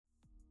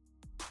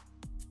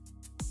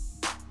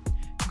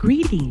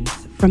Greetings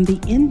from the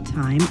End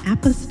Time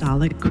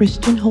Apostolic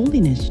Christian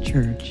Holiness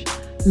Church,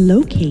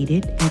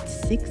 located at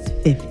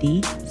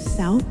 650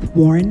 South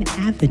Warren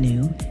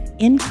Avenue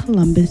in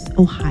Columbus,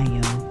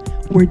 Ohio,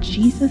 where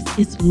Jesus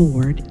is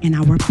Lord and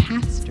our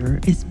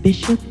pastor is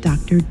Bishop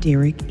Dr.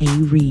 Derek A.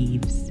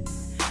 Reeves.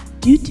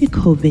 Due to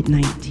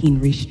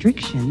COVID-19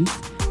 restrictions,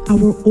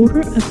 our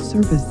order of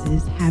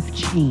services have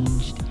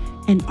changed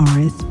and are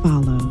as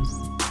follows.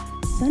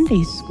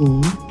 Sunday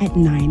school at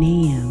 9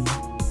 a.m.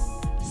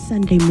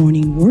 Sunday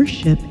morning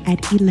worship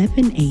at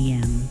 11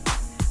 a.m.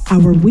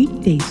 Our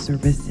weekday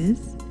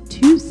services,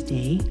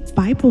 Tuesday,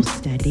 Bible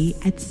study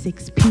at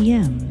 6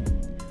 p.m.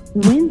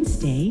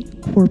 Wednesday,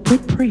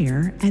 corporate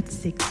prayer at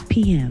 6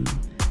 p.m.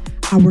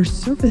 Our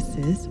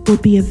services will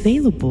be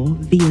available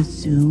via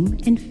Zoom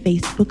and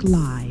Facebook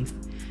Live.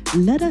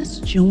 Let us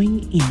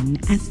join in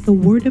as the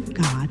Word of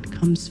God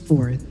comes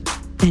forth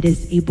that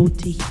is able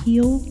to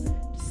heal,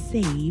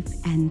 save,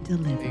 and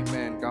deliver.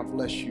 Amen. God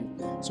bless you.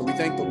 So we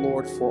thank the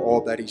Lord for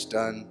all that He's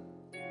done.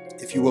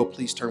 If you will,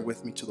 please turn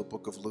with me to the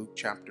book of Luke,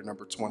 chapter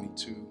number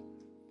 22,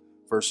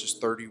 verses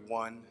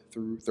 31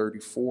 through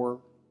 34.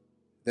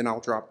 Then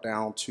I'll drop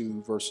down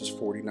to verses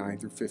 49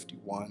 through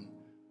 51.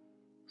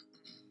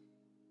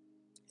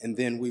 And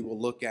then we will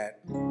look at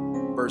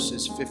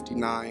verses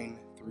 59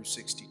 through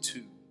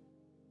 62.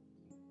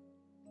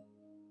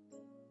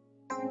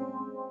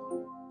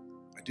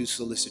 I do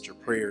solicit your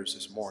prayers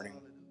this morning.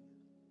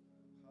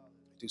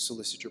 Do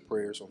solicit your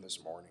prayers on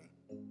this morning.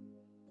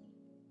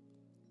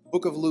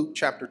 Book of Luke,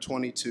 chapter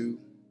 22,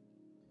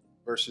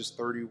 verses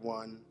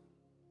 31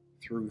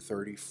 through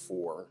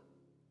 34.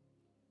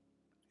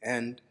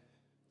 And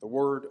the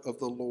word of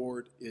the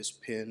Lord is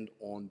penned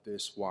on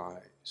this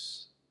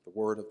wise. The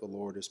word of the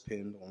Lord is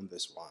penned on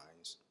this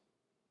wise.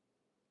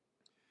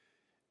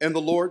 And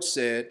the Lord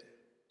said,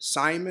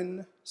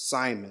 Simon,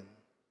 Simon,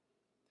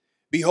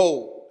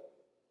 behold,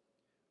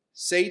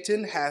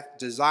 Satan hath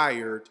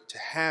desired to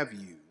have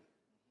you,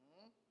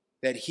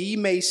 that he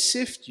may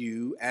sift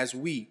you as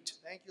wheat.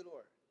 Thank you,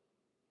 Lord.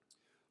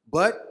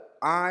 But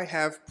I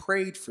have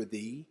prayed for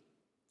thee,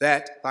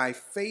 that thy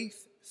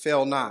faith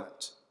fail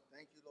not.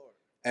 Thank you, Lord.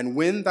 And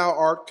when thou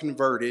art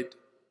converted,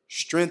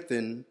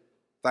 strengthen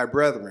thy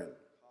brethren.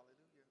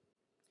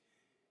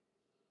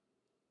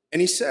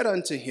 And he said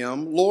unto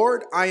him,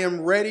 Lord, I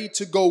am ready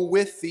to go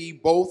with thee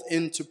both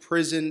into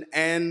prison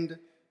and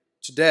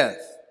to death.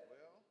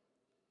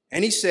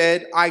 And he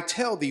said, I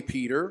tell thee,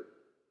 Peter,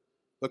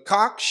 the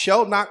cock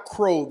shall not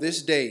crow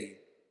this day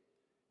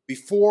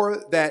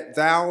before that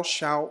thou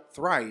shalt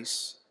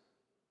thrice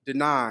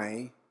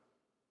deny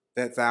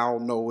that thou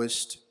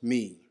knowest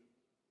me.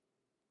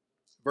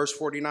 Verse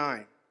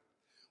 49.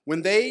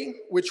 When they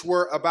which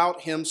were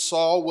about him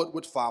saw what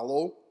would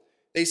follow,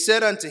 they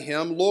said unto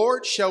him,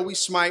 Lord, shall we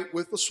smite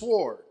with the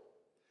sword?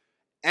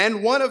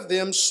 And one of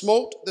them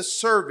smote the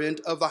servant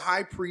of the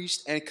high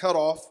priest and cut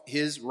off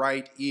his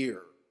right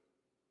ear.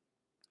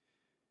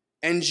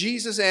 And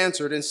Jesus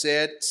answered and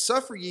said,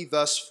 Suffer ye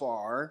thus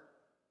far.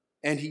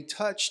 And he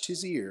touched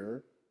his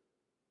ear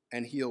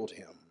and healed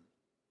him.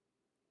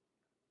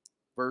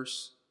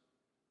 Verse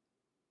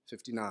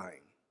 59.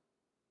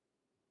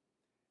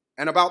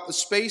 And about the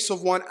space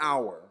of 1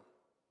 hour,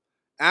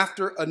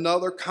 after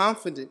another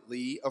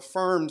confidently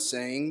affirmed,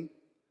 saying,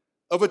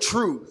 Of a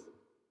truth,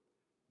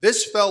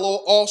 this fellow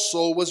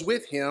also was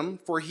with him,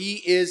 for he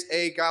is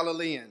a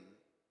Galilean.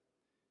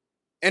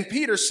 And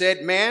Peter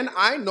said, Man,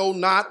 I know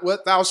not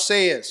what thou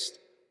sayest.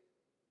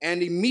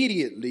 And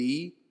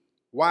immediately,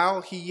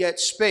 while he yet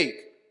spake,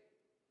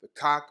 the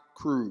cock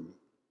crew.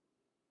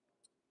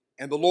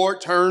 And the Lord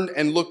turned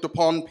and looked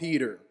upon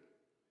Peter.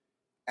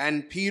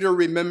 And Peter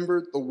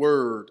remembered the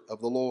word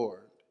of the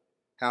Lord,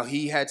 how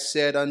he had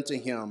said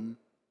unto him,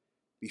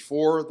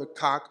 Before the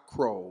cock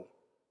crow,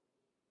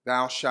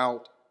 thou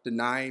shalt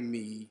deny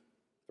me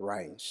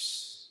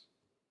thrice.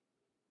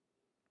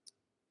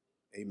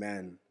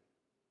 Amen.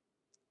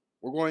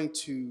 We're going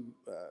to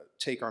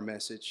take our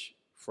message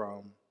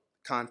from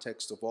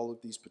context of all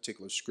of these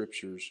particular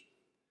scriptures,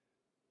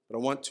 but I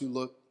want to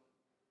look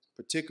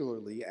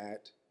particularly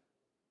at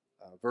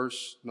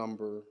verse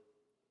number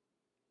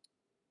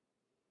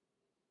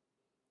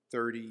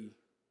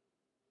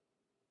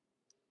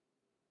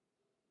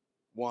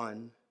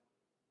 31.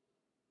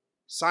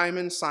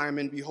 Simon,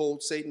 Simon,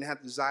 behold, Satan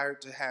hath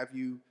desired to have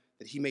you,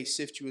 that he may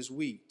sift you as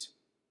wheat.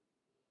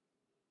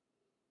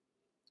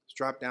 Let's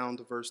drop down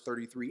to verse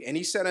 33. And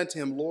he said unto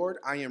him, Lord,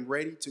 I am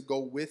ready to go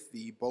with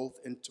thee both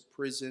into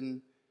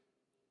prison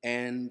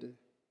and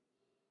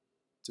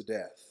to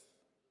death.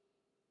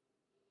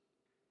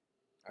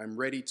 I'm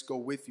ready to go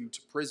with you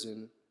to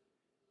prison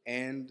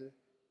and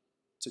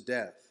to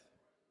death.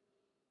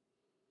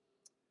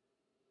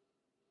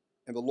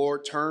 And the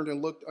Lord turned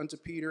and looked unto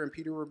Peter, and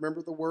Peter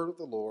remembered the word of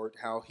the Lord,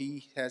 how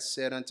he has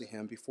said unto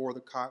him, Before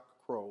the cock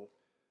crow,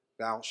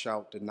 thou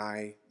shalt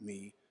deny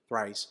me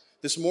thrice.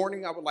 This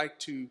morning, I would like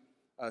to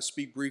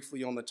speak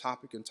briefly on the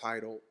topic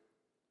entitled,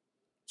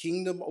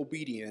 Kingdom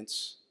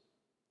Obedience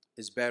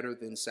is Better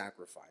Than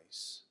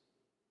Sacrifice.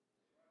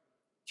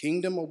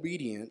 Kingdom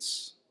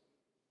obedience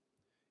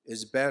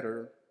is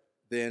better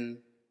than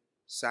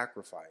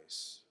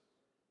sacrifice.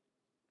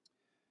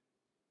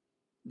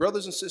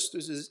 Brothers and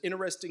sisters, it is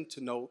interesting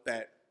to note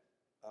that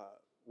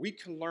we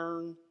can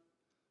learn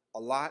a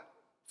lot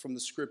from the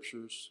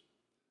scriptures.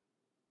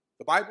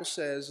 The Bible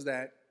says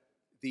that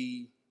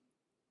the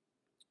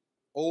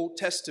Old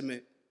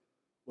Testament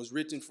was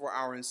written for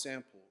our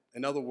ensample.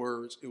 In other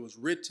words, it was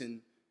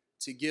written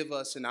to give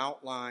us an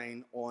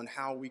outline on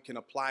how we can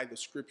apply the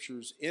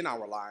scriptures in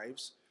our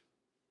lives.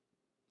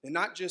 And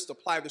not just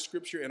apply the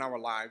scripture in our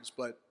lives,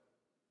 but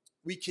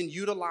we can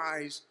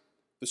utilize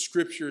the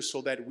scriptures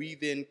so that we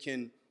then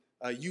can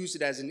use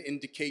it as an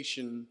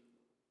indication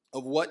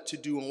of what to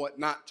do and what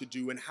not to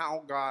do and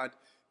how God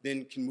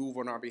then can move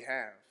on our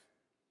behalf.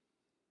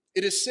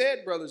 It is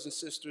said, brothers and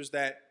sisters,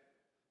 that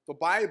the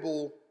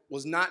Bible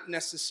was not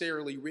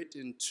necessarily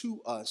written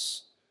to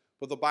us,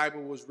 but the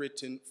Bible was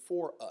written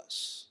for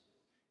us.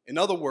 In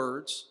other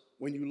words,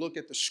 when you look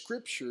at the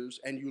scriptures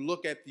and you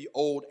look at the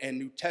Old and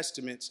New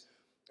Testaments,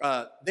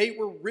 they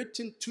were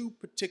written to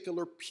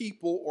particular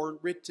people or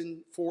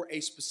written for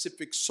a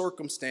specific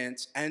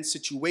circumstance and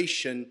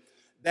situation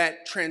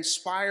that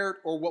transpired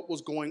or what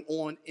was going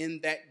on in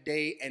that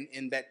day and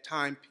in that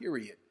time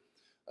period.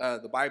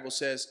 The Bible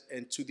says,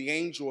 and to the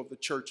angel of the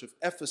church of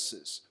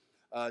Ephesus,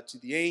 to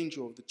the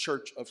angel of the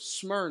church of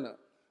Smyrna,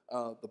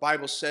 the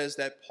Bible says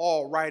that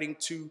Paul, writing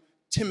to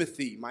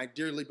Timothy, my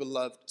dearly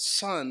beloved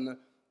son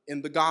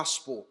in the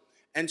gospel.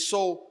 And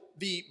so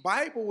the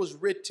Bible was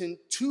written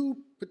to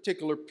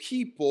particular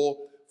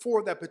people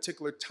for that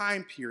particular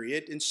time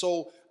period. And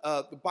so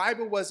the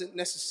Bible wasn't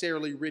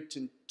necessarily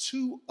written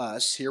to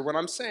us. Hear what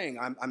I'm saying.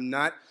 I'm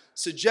not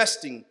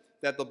suggesting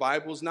that the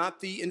Bible is not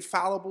the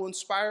infallible,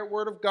 inspired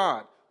word of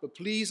God. But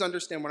please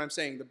understand what I'm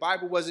saying. The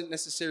Bible wasn't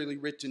necessarily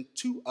written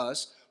to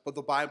us, but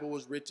the Bible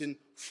was written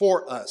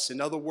for us. In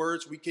other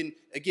words, we can,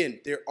 again,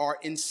 there are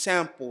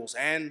ensamples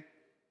and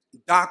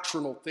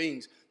doctrinal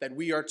things that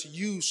we are to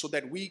use so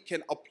that we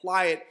can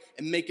apply it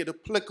and make it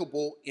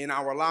applicable in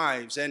our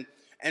lives.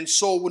 And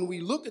so when we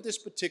look at this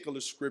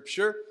particular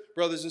scripture,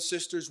 brothers and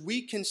sisters,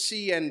 we can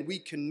see and we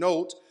can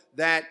note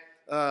that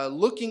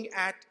looking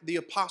at the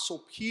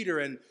Apostle Peter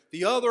and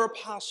the other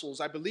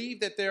apostles, I believe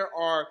that there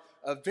are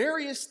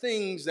various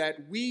things that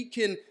we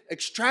can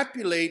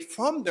extrapolate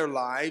from their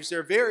lives. There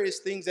are various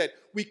things that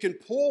we can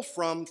pull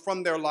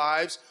from their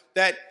lives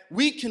that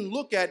we can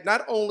look at,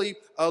 not only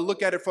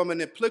look at it from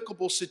an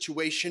applicable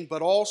situation,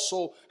 but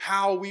also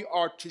how we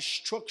are to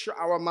structure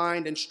our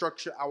mind and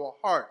structure our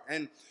heart.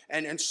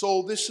 And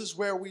so this is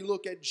where we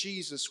look at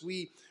Jesus.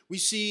 We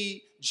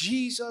see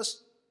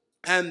Jesus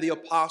and the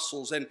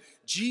apostles, and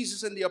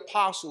Jesus and the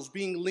apostles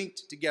being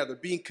linked together,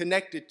 being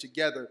connected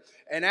together.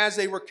 And as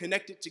they were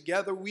connected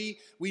together, we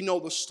know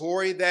the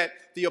story that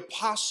the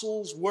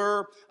apostles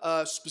were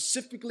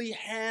specifically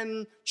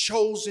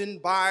hand-chosen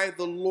by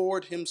the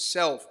Lord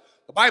himself.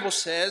 The Bible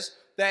says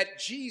that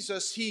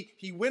Jesus,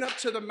 he went up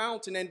to the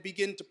mountain and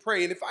began to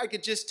pray. And if I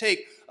could just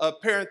take a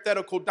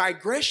parenthetical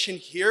digression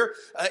here,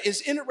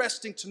 it's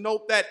interesting to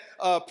note that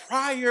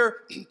prior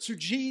to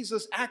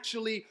Jesus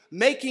actually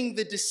making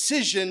the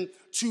decision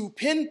to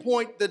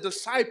pinpoint the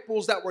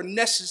disciples that were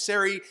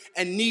necessary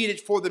and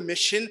needed for the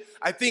mission,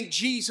 I think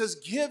Jesus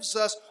gives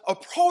us a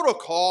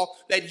protocol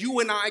that you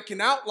and I can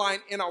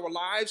outline in our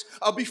lives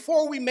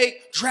before we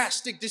make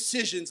drastic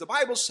decisions. The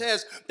Bible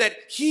says that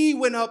he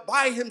went up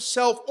by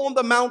himself on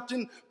the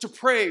mountain to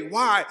pray.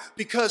 Why?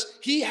 Because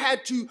he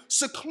had to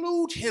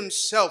seclude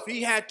himself.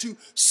 He had to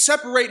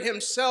separate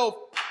himself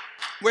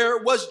where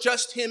it was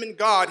just him and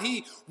God.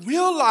 He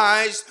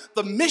realized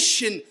the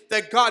mission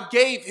that God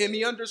gave him.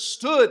 He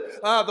understood,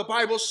 the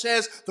Bible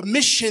says, the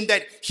mission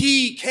that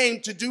he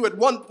came to do. At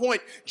one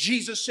point,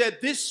 Jesus said,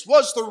 this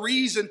was the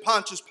reason,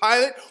 Pontius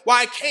Pilate,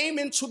 why I came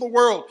into the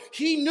world.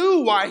 He knew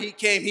why he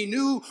came. He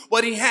knew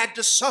what he had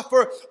to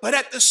suffer. But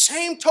at the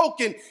same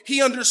token,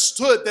 he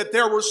understood that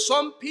there were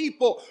some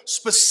people,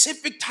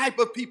 specific type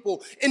of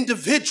people,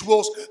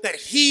 individuals that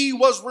he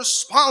was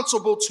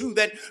responsible to,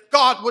 that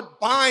God would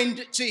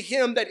bind to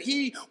him, that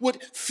he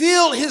would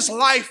fill his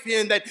life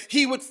in, that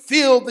he would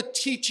fill the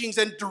teachings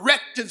and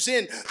directives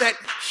in, that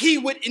he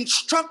would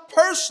instruct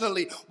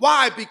personally.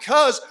 Why?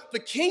 Because the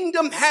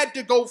kingdom had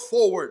to go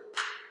forward.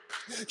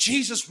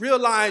 Jesus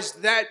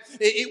realized that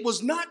it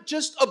was not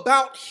just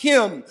about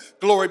him,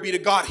 glory be to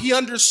God. He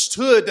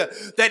understood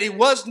that it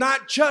was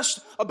not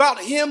just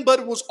about him, but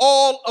it was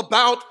all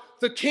about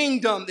the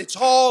kingdom. It's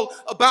all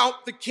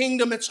about the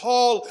kingdom. It's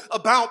all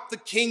about the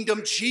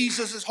kingdom.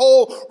 Jesus'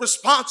 whole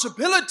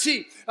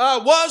responsibility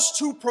was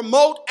to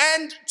promote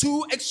and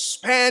to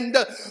expand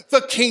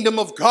the kingdom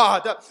of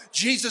God.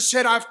 Jesus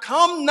said, I've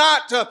come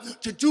not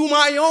to do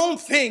my own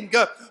thing,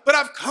 but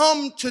I've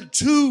come to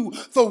do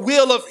the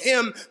will of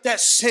him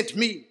that sent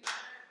me.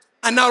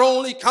 I not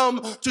only come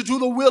to do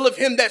the will of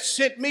him that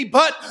sent me,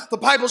 but the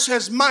Bible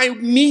says my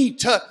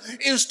meat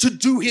is to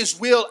do his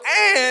will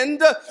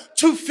and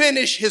to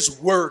finish his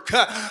work.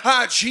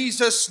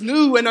 Jesus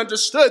knew and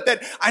understood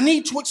that I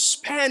need to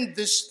expand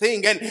this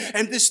thing,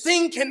 and this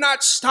thing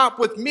cannot stop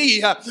with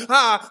me.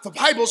 The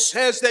Bible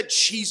says that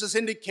Jesus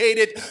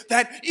indicated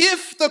that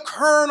if the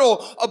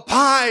kernel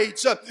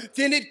abides,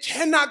 then it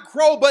cannot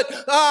grow, but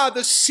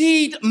the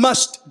seed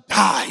must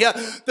die.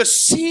 The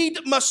seed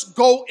must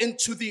go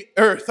into the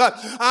earth.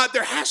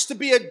 There has to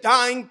be a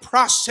dying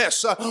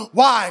process.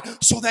 Why?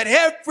 So that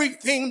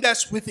everything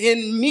that's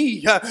within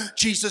me,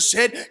 Jesus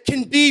said,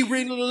 can be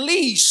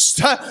released.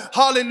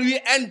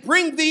 Hallelujah. And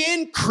bring the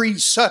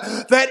increase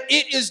that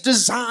it is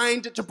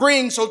designed to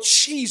bring. So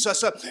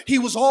Jesus, he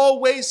was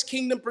always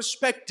kingdom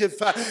perspective.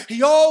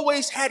 He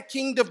always had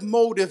kingdom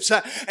motives,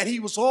 and he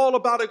was all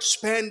about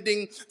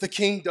expanding the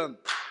kingdom.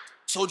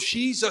 So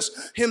Jesus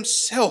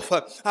himself,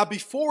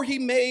 before he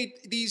made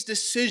these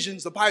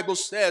decisions, the Bible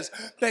says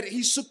that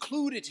he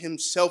secluded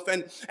himself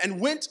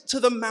and went to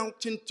the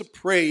mountain to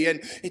pray.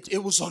 And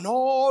it was an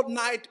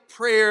all-night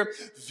prayer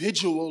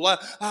vigil,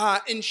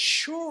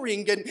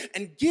 ensuring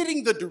and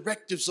getting the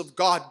directives of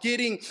God,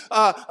 getting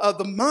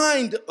the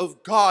mind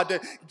of God,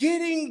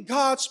 getting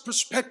God's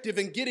perspective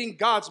and getting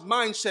God's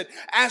mindset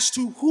as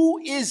to who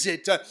is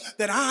it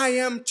that I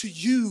am to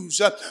use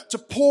to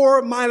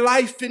pour my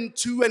life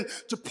into and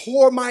to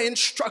pour my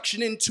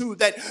instruction into,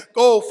 that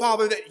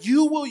Father, that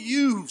you will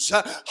use,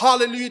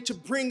 hallelujah, to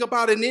bring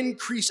about an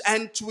increase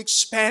and to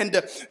expand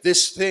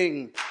this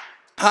thing.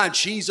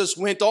 Jesus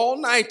went all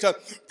night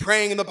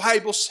praying, and the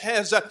Bible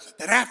says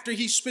that after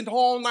he spent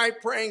all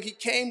night praying, he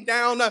came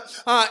down.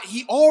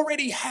 He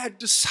already had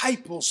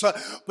disciples,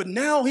 but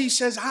now he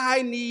says,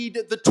 I need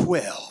the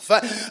 12.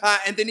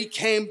 And then he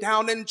came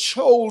down and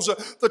chose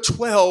the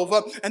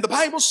 12. And the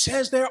Bible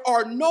says there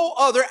are no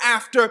other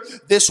after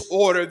this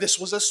order. This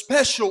was a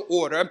special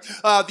order.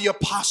 The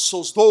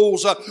apostles,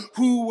 those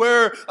who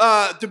were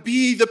to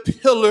be the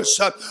pillars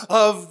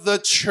of the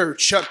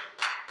church.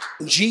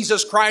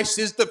 Jesus Christ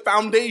is the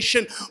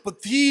foundation,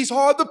 but these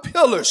are the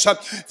pillars.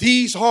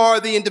 These are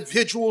the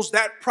individuals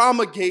that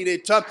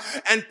promulgated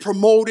and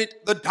promoted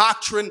the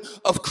doctrine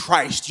of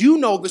Christ. You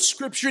know the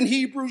scripture in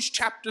Hebrews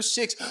chapter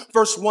 6,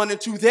 verse 1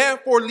 and 2.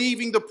 Therefore,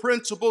 leaving the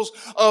principles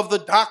of the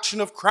doctrine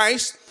of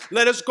Christ,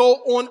 let us go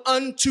on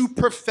unto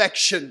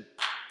perfection.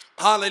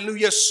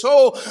 Hallelujah.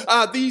 So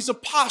these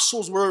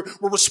apostles were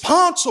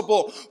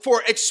responsible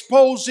for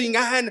exposing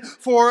and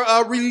for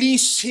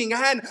releasing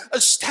and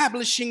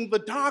establishing the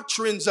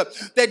doctrines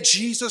that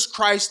Jesus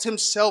Christ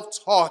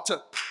himself taught.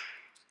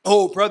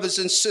 Oh, brothers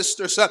and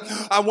sisters,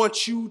 I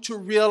want you to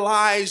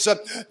realize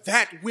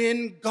that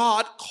when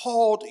God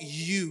called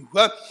you,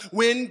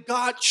 when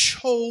God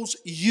chose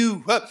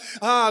you,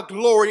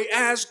 glory,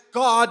 as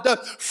God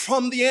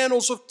from the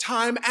annals of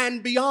time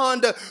and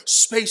beyond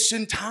space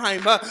and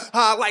time,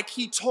 like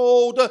he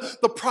told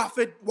the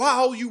prophet,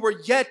 while you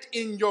were yet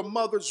in your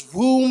mother's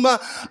womb,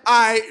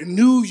 I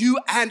knew you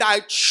and I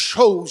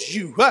chose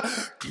you.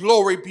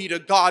 Glory be to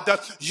God.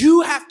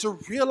 You have to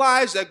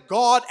realize that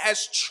God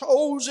has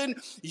chosen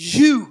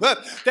you,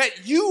 that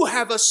you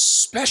have a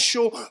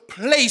special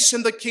place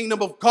in the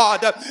kingdom of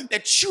God,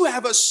 that you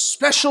have a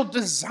special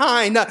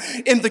design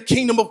in the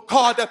kingdom of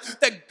God,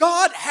 that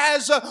God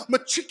has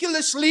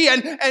meticulously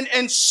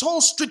and so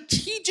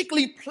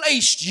strategically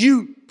placed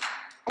you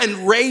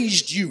and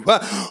raised you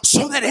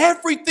so that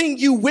everything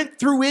you went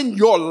through in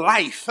your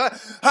life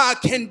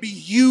can be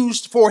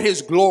used for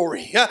his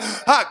glory.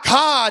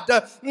 God,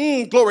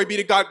 glory be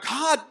to God,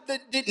 God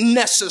didn't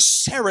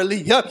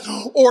necessarily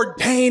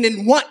ordain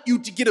and want you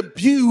to get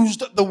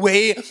abused the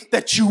way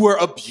that you were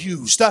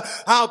abused.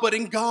 But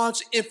in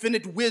God's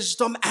infinite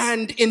wisdom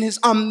and in his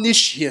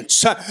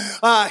omniscience,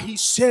 he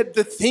said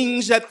the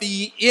things that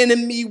the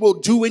enemy will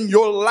do in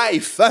your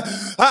life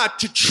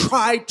to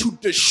try to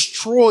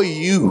destroy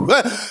you.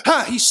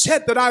 He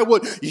said that I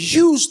would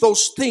use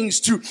those things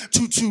to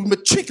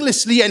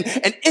meticulously and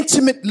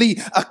intimately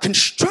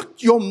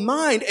construct your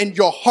mind and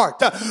your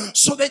heart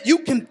so that you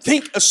can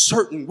think a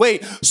certain way,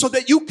 so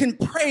that you can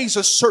praise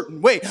a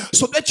certain way,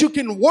 so that you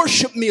can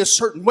worship me a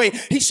certain way.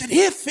 He said,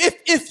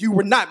 if you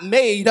were not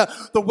made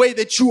the way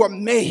that you are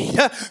made,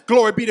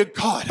 glory be to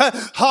God,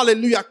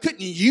 hallelujah, I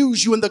couldn't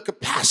use you in the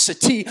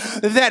capacity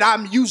that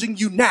I'm using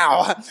you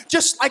now.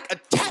 Just like a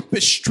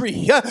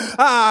tapestry,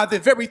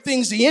 the very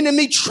things the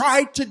enemy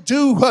tried to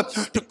do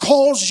to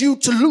cause you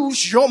to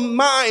lose your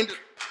mind,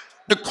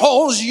 to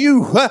cause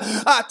you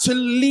to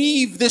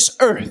leave this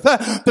earth,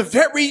 the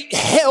very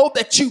hell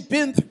that you've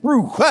been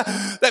through,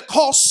 that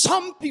caused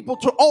some people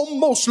to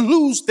almost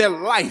lose their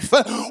life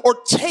or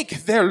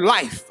take their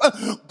life.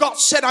 God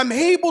said, I'm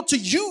able to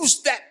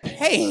use that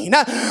pain.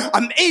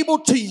 I'm able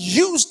to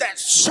use that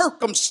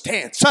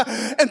circumstance.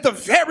 And the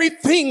very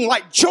thing,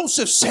 like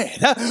Joseph said,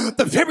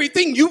 the very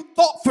thing you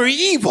thought for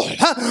evil,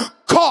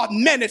 God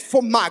meant it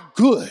for my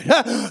good.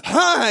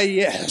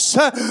 Yes.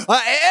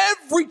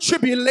 Every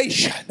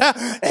tribulation,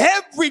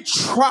 every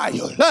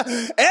trial,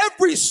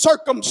 every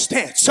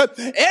circumstance,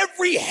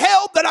 every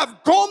hell that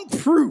I've gone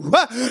through,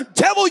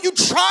 devil, you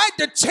tried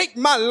to take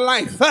my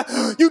life.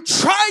 You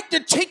tried to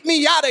take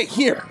me out of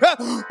here.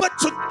 But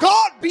to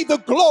God be the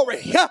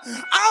glory.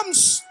 I'm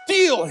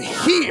still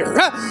here.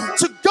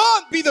 To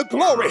God be the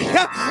glory.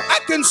 I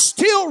can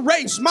still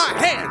raise my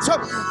hands.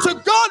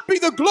 To God be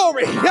the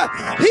glory.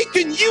 He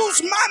can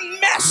use my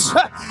mess.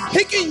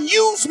 He can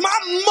use my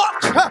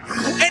muck.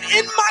 And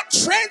in my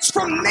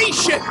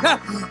transformation,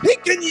 he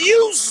can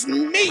use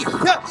me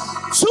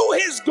to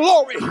his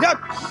glory.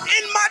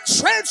 In my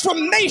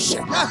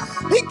transformation,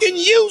 he can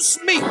use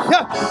me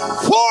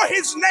for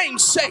his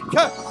name's sake.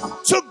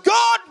 To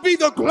God be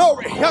the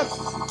glory.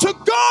 To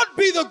God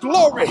be the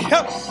glory.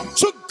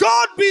 To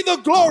God be the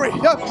glory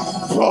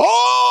for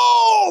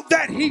all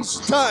that he's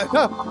done.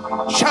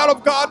 Child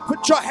of God,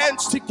 put your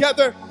hands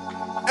together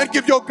and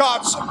give your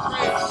God some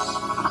praise.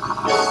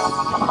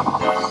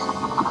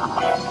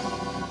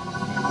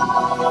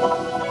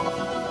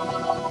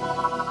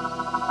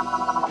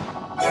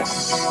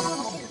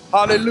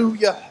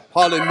 Hallelujah.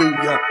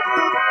 Hallelujah.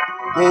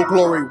 Oh,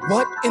 glory.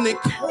 What an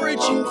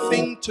encouraging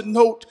thing to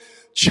note,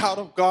 child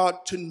of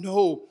God, to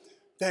know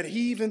that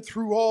even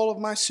through all of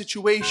my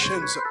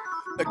situations,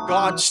 that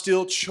God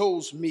still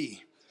chose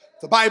me.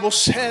 The Bible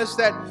says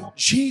that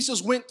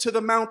Jesus went to the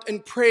mount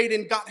and prayed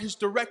and got his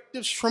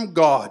directives from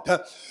God.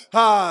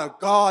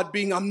 God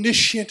being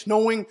omniscient,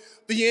 knowing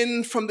the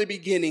end from the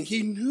beginning.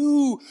 He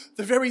knew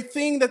the very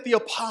thing that the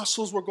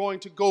apostles were going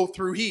to go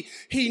through.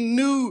 He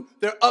knew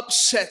their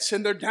upsets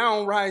and their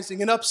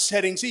downrising and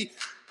upsettings.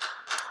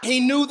 He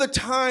knew the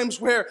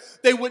times where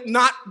they would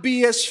not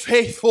be as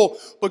faithful,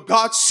 but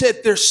God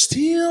said, there's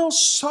still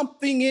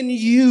something in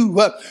you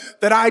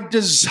that I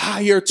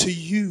desire to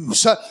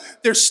use.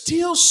 There's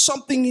still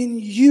something in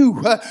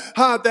you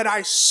that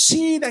I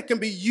see that can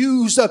be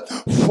used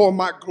for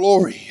my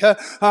glory.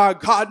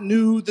 God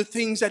knew the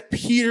things that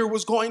Peter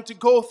was going to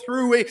go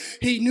through.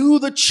 He knew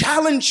the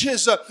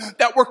challenges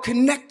that were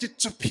connected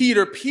to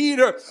Peter.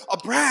 Peter, a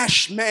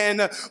brash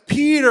man.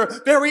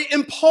 Peter, very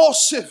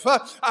impulsive.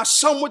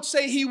 Some would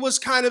say he was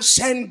kind of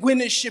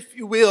sanguinish, if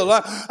you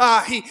will.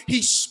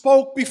 He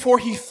spoke before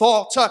he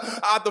thought.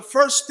 The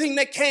first thing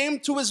that came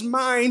to his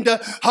mind,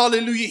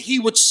 hallelujah, he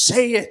would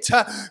say it.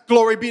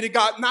 Glory be to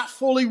God, not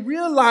fully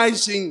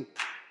realizing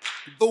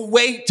the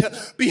weight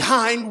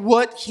behind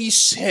what he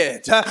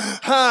said. There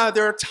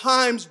are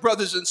times,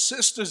 brothers and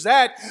sisters,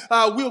 that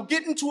we'll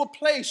get into a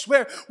place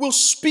where we'll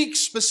speak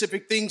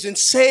specific things and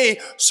say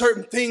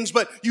certain things,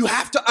 but you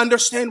have to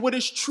understand what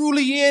is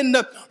truly in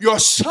your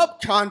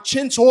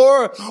subconscious,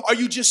 or are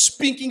you just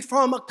speaking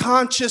from a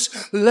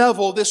conscious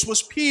level? This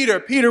was Peter.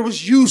 Peter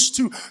was used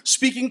to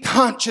speaking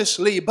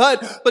consciously,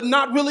 but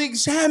not really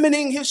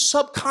examining his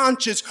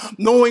subconscious,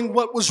 knowing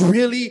what was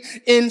really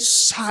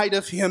inside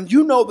of him.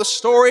 You know the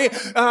story.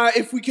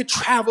 If we could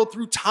travel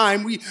through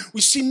time, we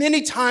see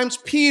many times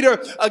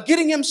Peter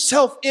getting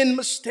himself in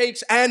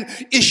mistakes and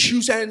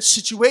issues and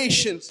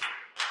situations.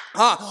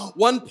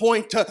 One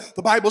point,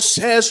 the Bible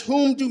says,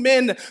 whom do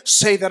men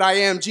say that I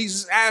am?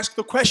 Jesus asked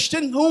the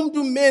question, whom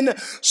do men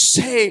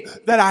say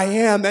that I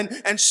am?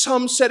 And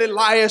some said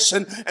Elias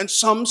and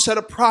some said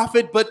a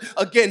prophet. But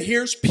again,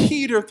 here's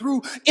Peter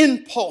through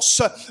impulse.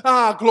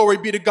 Glory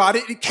be to God.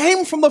 It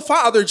came from the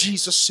Father,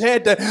 Jesus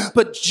said.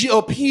 But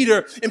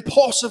Peter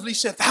impulsively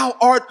said, thou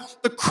art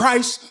the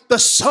Christ, the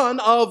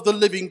Son of the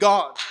living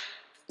God.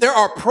 There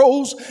are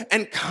pros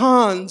and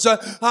cons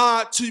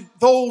to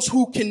those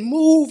who can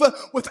move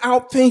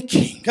without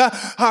thinking.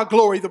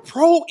 Glory. The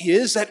pro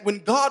is that when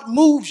God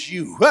moves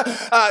you,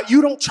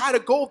 you don't try to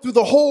go through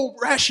the whole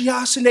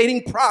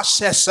ratiocinating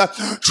process,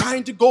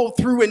 trying to go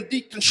through and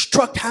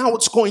deconstruct how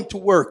it's going to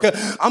work.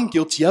 I'm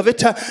guilty of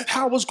it.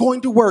 How it's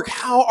going to work.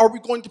 How are we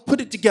going to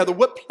put it together?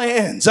 What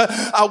plans?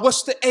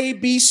 What's the A,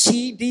 B,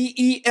 C, D,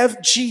 E,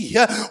 F, G?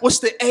 What's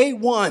the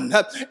A1,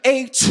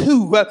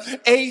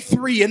 A2,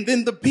 A3, and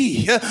then the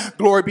B?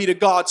 Glory be to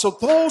God. So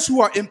those who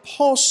are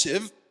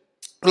impulsive,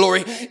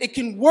 glory, it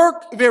can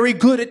work very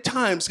good at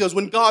times, because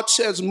when God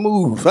says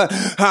move,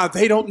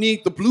 they don't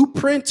need the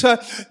blueprint.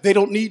 They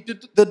don't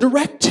need the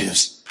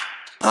directives.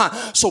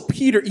 So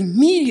Peter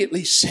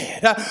immediately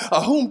said,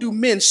 whom do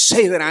men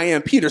say that I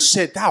am? Peter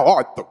said, thou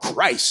art the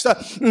Christ.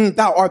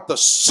 Thou art the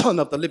Son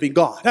of the living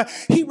God.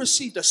 He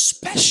received a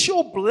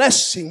special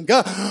blessing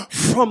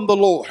from the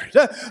Lord.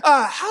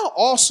 How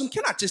awesome.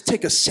 Can I just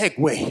take a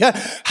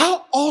segue?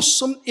 How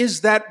awesome is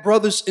that,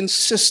 brothers and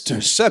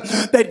sisters,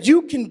 that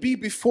you can be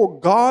before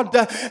God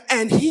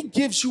and he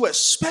gives you a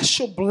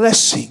special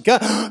blessing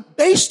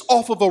based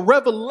off of a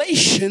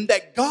revelation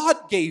that God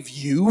gave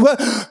you.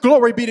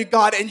 Glory be to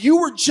God. And you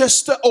were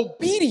just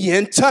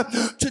obedient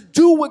to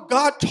do what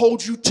God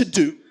told you to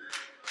do.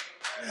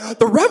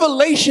 The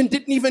revelation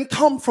didn't even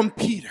come from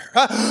Peter.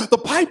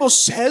 The Bible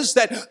says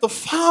that the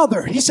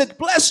Father, he said,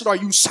 blessed are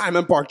you,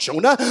 Simon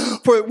Bar-Jonah,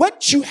 for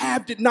what you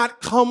have did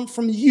not come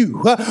from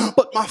you,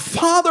 but my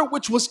Father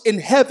which was in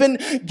heaven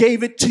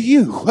gave it to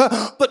you.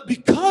 But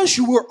because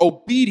you were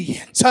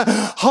obedient,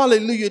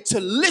 hallelujah, to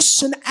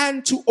listen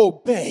and to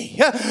obey.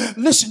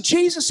 Listen,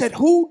 Jesus said,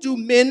 who do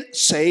men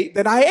say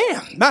that I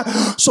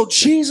am? So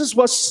Jesus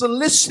was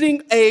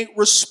soliciting a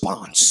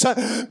response.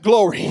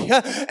 Glory.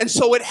 And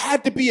so it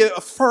had to be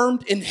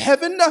affirmed in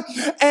heaven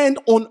and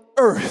on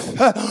earth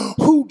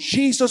who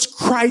Jesus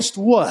Christ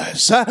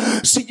was.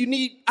 So you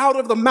need out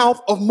of the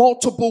mouth of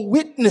multiple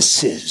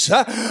witnesses.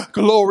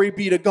 Glory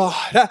be to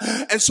God.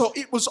 And so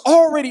it was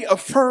already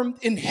affirmed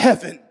in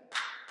heaven.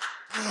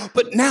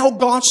 But now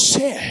God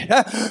said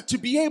to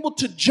be able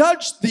to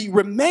judge the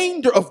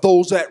remainder of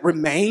those that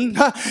remain,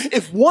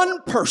 if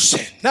one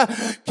person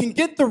can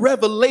get the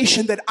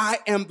revelation that I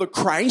am the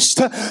Christ,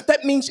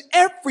 that means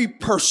every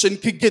person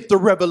could get the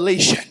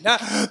revelation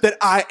that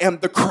I am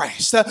the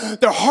Christ.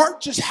 Their heart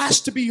just has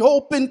to be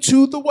open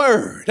to the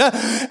word.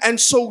 And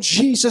so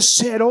Jesus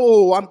said,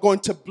 oh, I'm going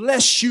to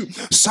bless you,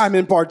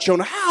 Simon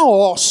Bar-Jonah. How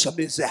awesome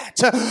is that?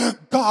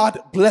 God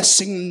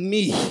blessing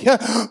me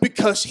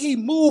because he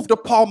moved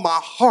upon my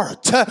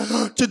heart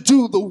to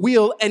do the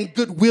will and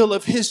good will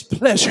of his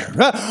pleasure.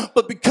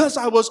 But because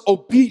I was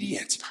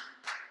obedient,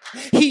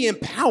 he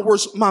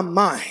empowers my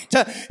mind.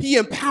 He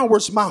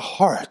empowers my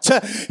heart.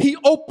 He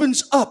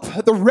opens up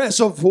the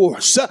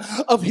reservoirs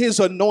of his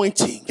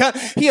anointing.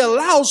 He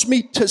allows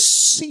me to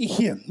see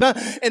him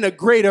in a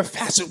greater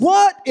facet.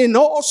 What an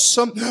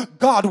awesome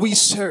God we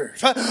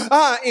serve.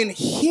 In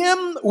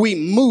him we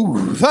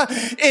move.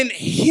 In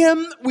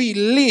him we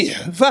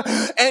live.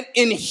 And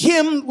in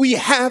him we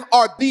have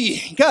our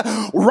being.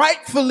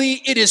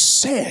 Rightfully it is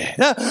said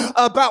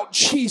about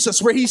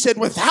Jesus where he said,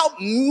 without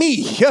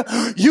me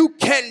you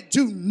can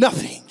do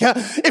nothing.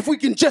 If we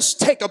can just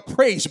take a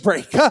praise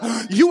break,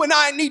 you and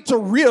I need to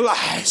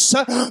realize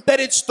that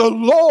it's the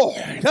Lord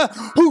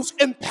who's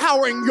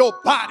empowering your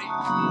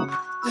body.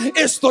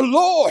 It's the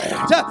Lord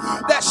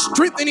that's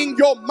strengthening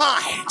your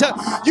mind.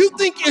 You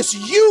think it's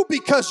you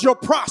because you're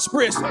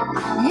prosperous.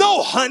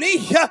 No, honey,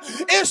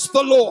 it's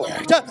the Lord.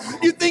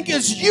 You think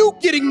it's you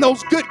getting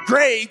those good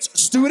grades,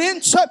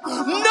 students.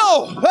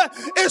 No,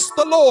 it's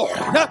the Lord.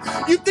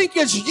 You think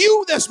it's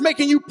you that's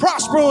making you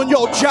prosper on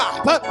your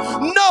job.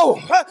 No,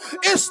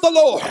 it's the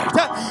Lord.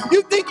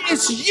 You think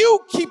it's you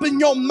keeping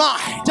your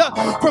mind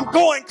from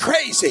going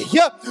crazy.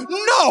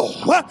 No,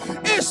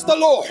 it's the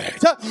Lord.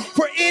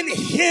 For in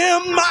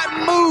him I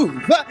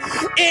move,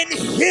 in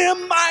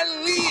him I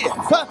live,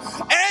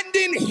 and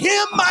in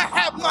him I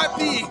have my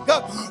being.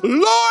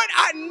 Lord,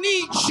 I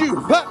need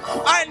you.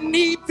 I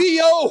need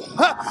thee, oh,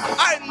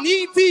 I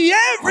need thee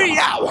every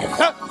hour.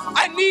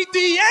 I need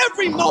thee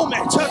every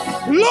moment.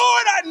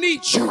 Lord, I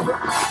need you.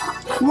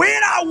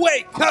 When I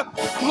wake,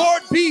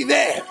 Lord, be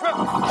there.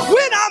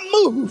 When I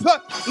move,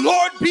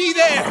 Lord, be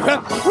there.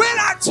 When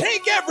I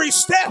take every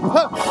step,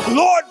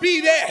 Lord,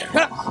 be there.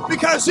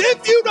 Because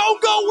if you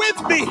don't go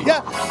with me,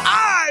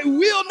 I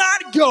will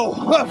not go.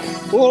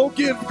 Oh,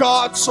 give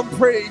God some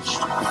praise. Give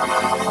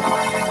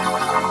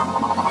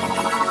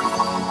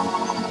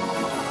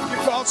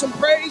God some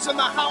praise in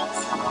the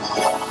house.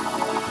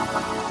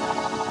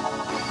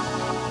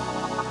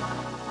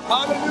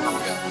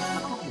 Hallelujah.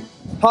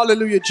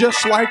 Hallelujah.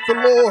 Just like the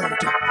Lord.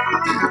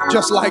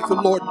 Just like the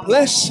Lord.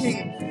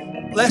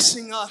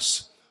 Blessing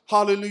us.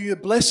 Hallelujah.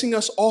 Blessing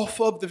us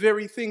off of the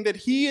very thing that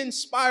he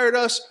inspired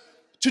us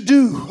to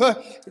do.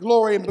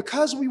 Glory. And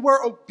because we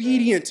were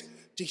obedient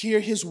to hear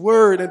his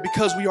word, and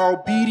because we are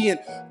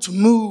obedient to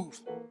move,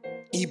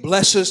 he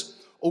blesses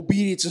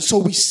obedience. And so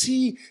we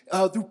see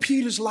through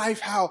Peter's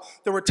life how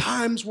there were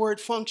times where it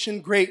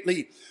functioned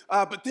greatly,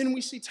 but then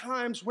we see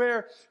times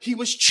where he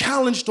was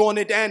challenged on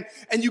it, and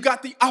you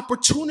got the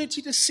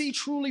opportunity to see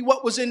truly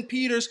what was in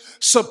Peter's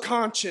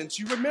subconscious.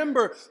 You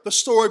remember the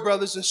story,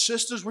 brothers and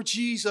sisters, where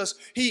Jesus,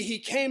 he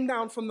came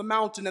down from the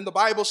mountain, and the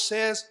Bible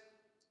says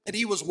that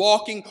he was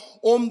walking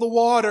on the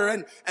water,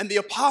 and the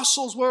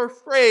apostles were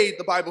afraid,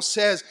 the Bible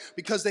says,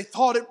 because they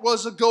thought it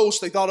was a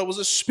ghost. They thought it was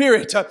a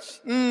spirit.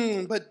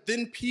 But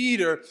then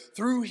Peter,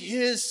 through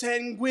his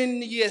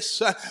sanguineous,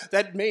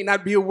 that may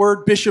not be a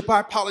word, Bishop,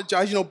 I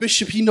apologize. You know,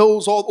 Bishop, he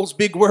knows all those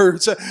big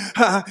words,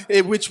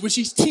 which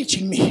he's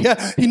teaching me.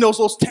 He knows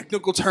those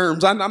technical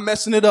terms. I'm not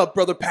messing it up,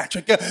 Brother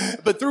Patrick.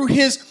 But through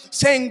his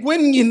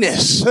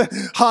sanguineous,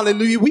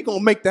 hallelujah, we're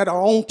going to make that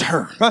our own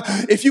term.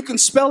 If you can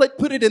spell it,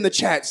 put it in the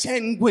chat.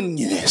 Sanguineous.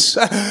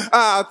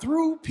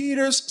 Through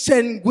Peter's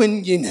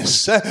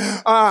sanguineous,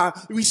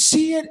 we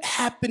see it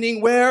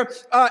happening where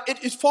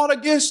it fought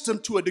against him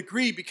to a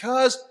degree,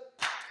 because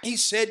he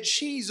said,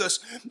 Jesus,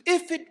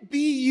 if it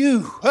be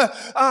you,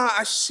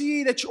 I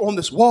see that you're on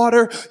this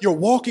water, you're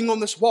walking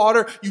on this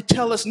water, you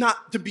tell us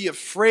not to be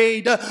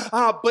afraid,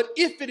 but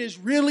if it is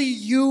really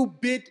you,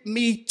 bid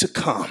me to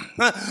come.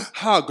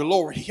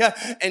 Glory.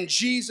 And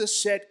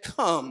Jesus said,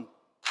 come.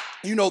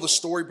 You know the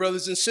story,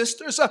 brothers and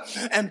sisters.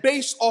 And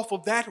based off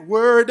of that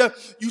word,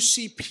 you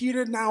see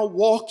Peter now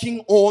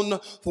walking on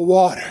the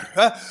water.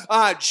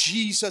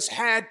 Jesus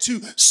had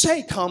to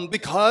say come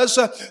because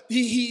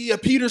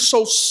Peter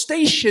so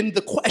stationed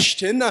the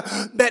question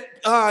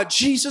that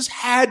Jesus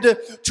had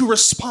to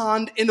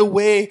respond in a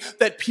way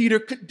that Peter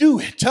could do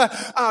it.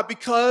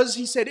 Because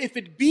he said, if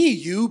it be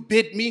you,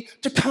 bid me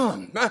to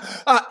come.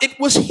 It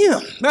was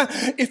him.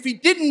 If he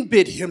didn't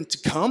bid him to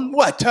come,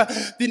 what?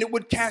 Then it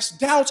would cast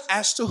doubts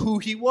as to who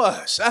he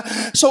was.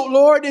 So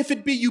Lord, if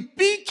it be you,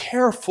 be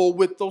careful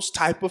with those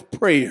type of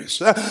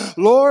prayers.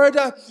 Lord,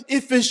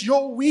 if it's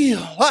your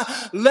will,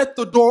 let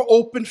the door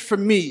open for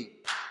me.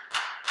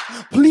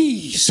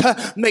 Please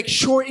make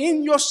sure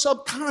in your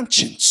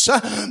subconscious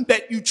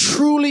that you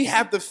truly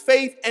have the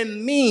faith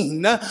and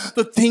mean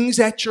the things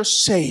that you're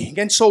saying.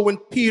 And so when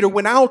Peter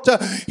went out,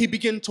 he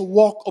began to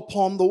walk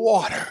upon the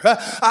water.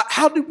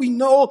 How did we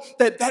know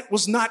that that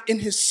was not in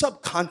his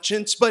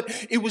subconscious, but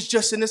it was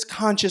just in his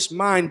conscious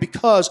mind?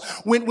 Because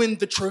when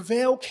the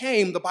travail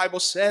came, the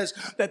Bible says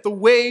that the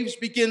waves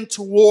begin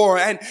to roar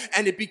and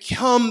it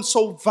becomes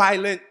so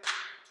violent.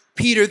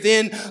 Peter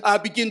then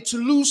began to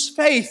lose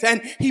faith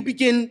and he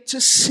began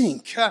to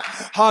sink.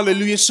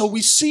 Hallelujah. So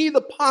we see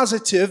the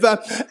positive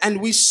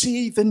and we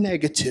see the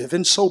negative.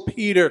 And so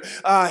Peter,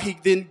 he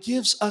then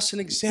gives us an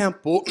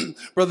example,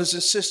 brothers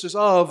and sisters,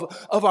 of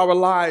our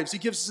lives. He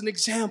gives us an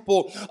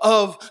example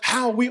of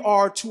how we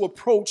are to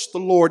approach the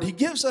Lord. He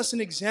gives us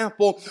an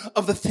example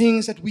of the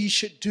things that we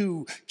should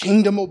do.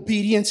 Kingdom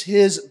obedience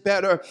is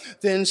better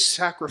than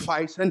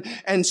sacrifice.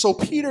 And so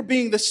Peter,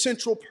 being the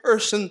central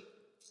person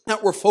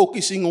that we're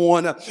focusing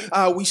on,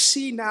 we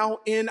see now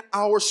in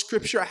our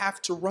scripture. I have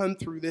to run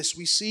through this.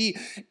 We see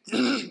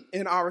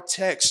in our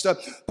text,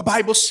 the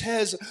Bible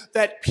says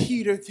that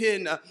Peter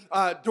then,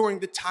 during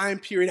the time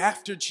period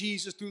after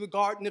Jesus through the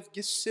Garden of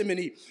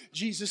Gethsemane,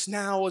 Jesus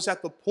now is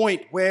at the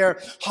point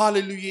where,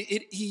 hallelujah,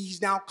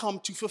 he's now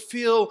come to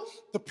fulfill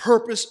the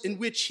purpose in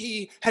which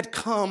he had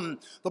come.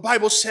 The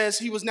Bible says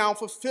he was now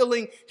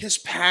fulfilling his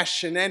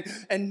passion.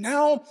 And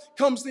now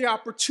comes the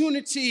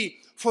opportunity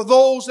for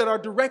those that are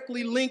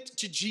directly linked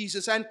to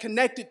Jesus and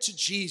connected to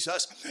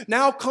Jesus.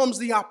 Now comes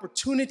the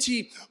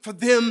opportunity for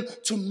them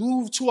to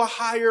move to a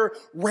higher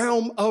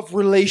realm of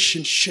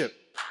relationship.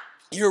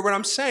 You hear what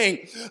I'm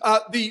saying?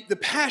 The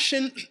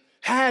passion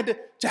had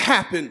to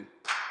happen.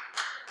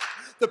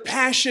 The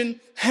passion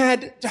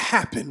had to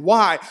happen.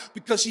 Why?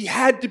 Because he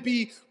had to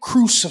be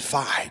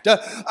crucified.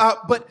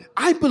 But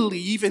I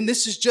believe, and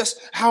this is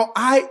just how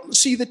I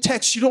see the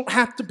text, you don't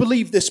have to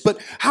believe this, but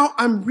how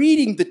I'm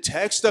reading the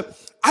text,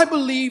 I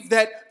believe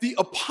that the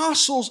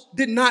apostles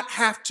did not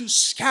have to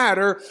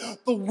scatter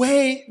the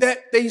way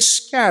that they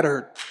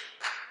scattered.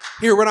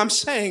 Hear what I'm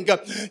saying?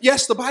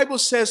 Yes, the Bible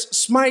says,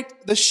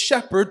 smite the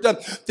shepherd,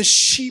 the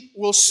sheep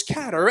will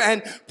scatter.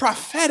 And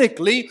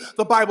prophetically,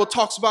 the Bible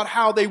talks about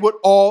how they would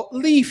all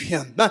leave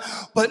him.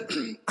 But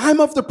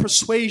I'm of the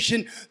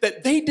persuasion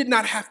that they did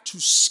not have to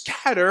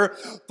scatter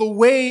the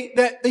way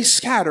that they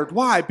scattered.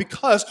 Why?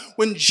 Because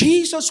when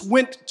Jesus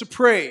went to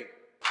pray,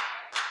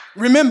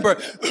 remember,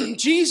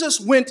 Jesus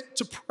went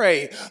to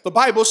pray. The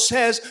Bible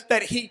says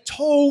that he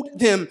told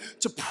them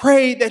to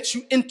pray that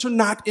you enter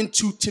not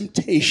into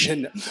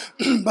temptation.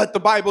 But the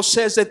Bible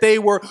says that they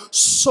were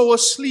so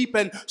asleep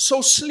and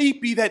so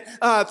sleepy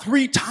that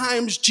 3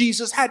 times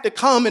Jesus had to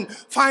come. And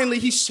finally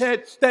he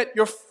said that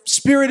your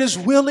spirit is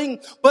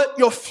willing, but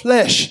your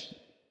flesh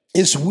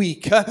is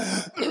weak.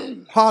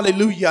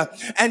 Hallelujah.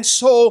 And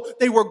so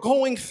they were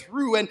going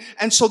through and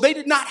so they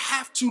did not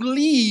have to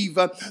leave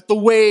the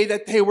way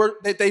that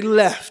they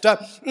left.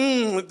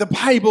 The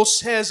Bible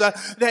says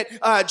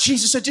that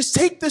Jesus said, just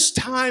take this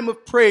time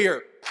of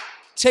prayer.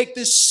 Take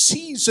this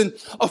season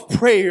of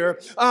prayer,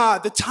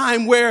 the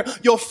time where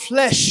your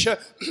flesh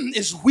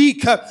is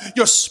weak.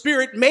 Your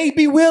spirit may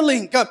be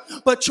willing,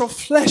 but your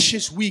flesh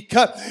is weak.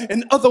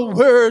 In other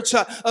words,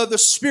 the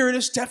spirit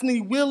is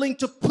definitely willing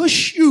to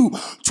push you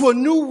to a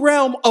new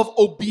realm of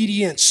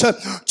obedience,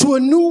 to a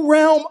new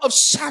realm of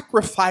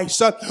sacrifice,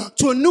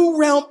 to a new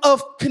realm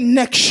of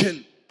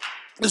connection.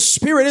 The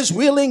spirit is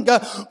willing,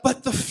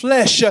 but the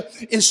flesh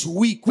is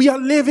weak. We are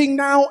living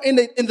now in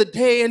the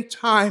day and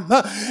time,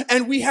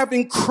 and we have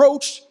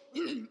encroached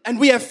and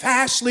we have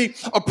fastly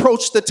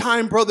approached the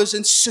time, brothers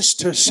and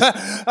sisters.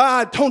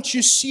 Don't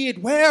you see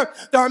it? Where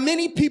there are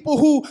many people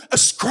who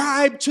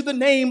ascribe to the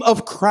name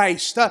of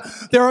Christ.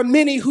 There are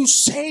many who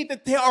say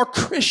that they are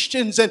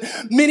Christians, and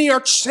many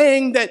are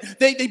saying that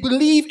they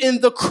believe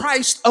in the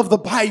Christ of the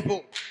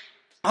Bible.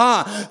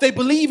 They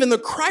believe in the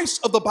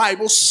Christ of the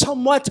Bible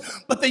somewhat,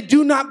 but they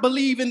do not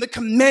believe in the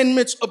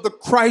commandments of the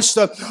Christ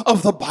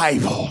of the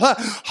Bible.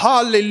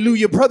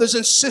 Hallelujah. Brothers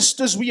and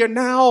sisters, we are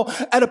now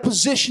at a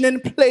position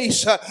and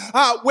place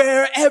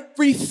where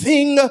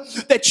everything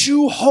that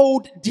you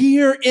hold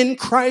dear in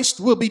Christ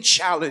will be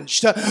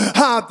challenged.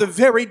 The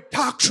very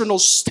doctrinal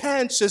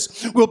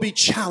stances will be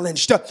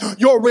challenged.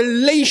 Your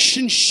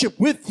relationship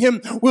with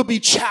him will be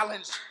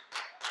challenged.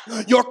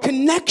 Your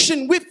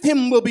connection with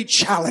him will be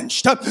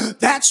challenged.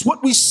 That's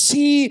what we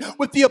see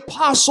with the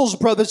apostles,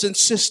 brothers and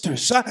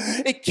sisters.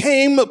 It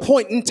came a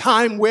point in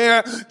time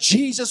where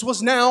Jesus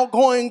was now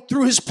going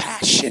through his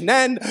passion,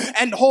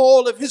 and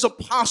all of his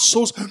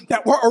apostles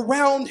that were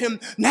around him.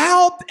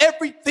 Now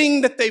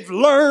everything that they've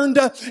learned,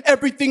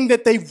 everything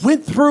that they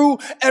went through,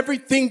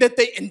 everything that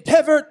they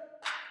endeavored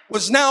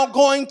was now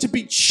going to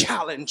be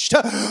challenged.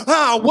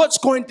 What's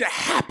going to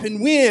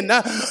happen when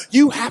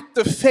you have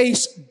to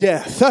face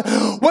death?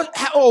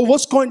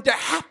 What's going to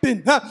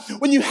happen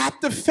when you have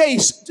to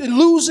face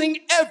losing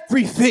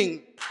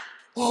everything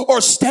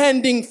or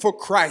standing for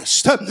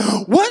Christ?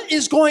 What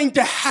is going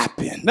to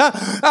happen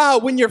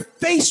when you're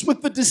faced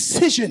with the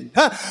decision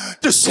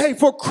to say,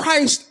 for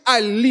Christ I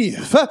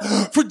live,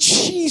 for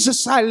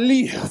Jesus I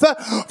live,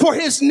 for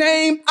his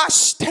name I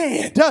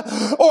stand,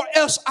 or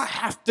else I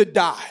have to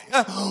die?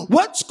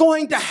 What's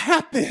going to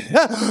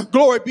happen,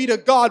 glory be to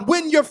God,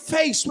 when you're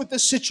faced with a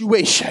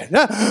situation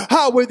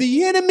where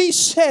the enemy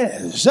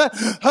says,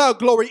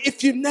 glory,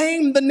 if you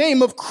name the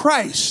name of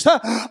Christ,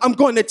 I'm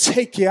going to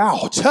take you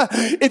out.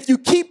 If you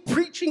keep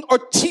preaching or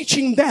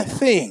teaching that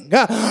thing,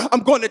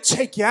 I'm going to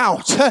take you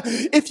out.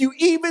 If you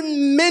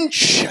even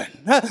mention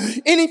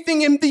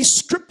anything in these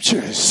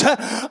scriptures,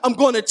 I'm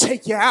going to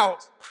take you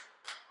out.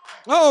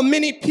 Oh,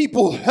 many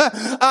people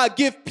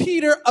give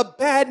Peter a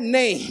bad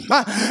name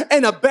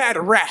and a bad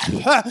rap.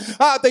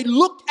 They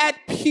look at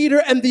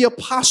Peter and the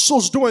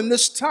apostles during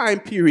this time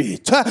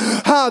period.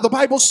 The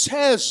Bible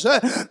says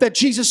that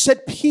Jesus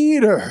said,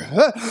 Peter,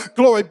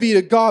 glory be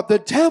to God, the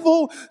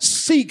devil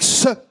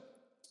seeks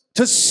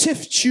to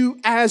sift you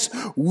as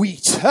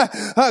wheat.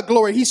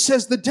 Glory. He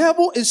says the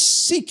devil is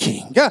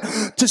seeking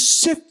to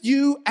sift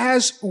you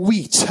as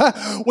wheat.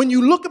 When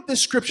you look at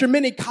this scripture,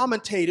 many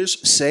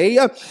commentators say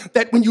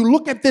that when you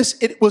look at this,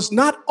 it was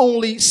not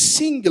only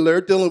singular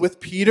dealing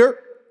with Peter,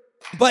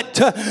 but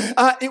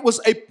it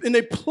was in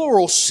a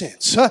plural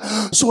sense.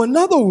 So in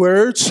other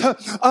words,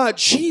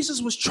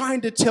 Jesus was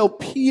trying to tell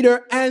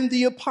Peter and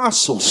the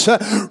apostles.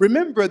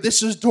 Remember,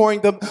 this is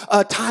during the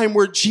time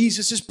where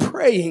Jesus is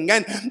praying,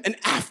 and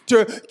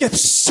after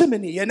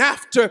Gethsemane, and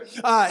after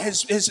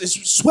his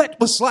sweat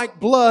was like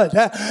blood,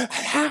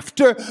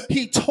 after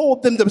he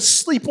told them to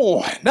sleep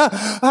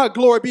on,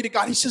 glory be to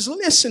God, he says,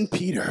 listen,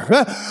 Peter,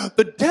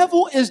 the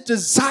devil is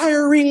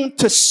desiring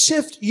to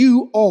sift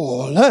you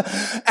all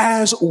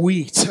as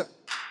wheat.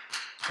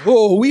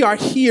 Oh, we are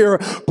here,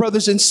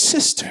 brothers and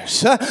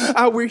sisters.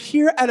 We're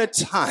here at a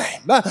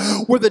time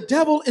where the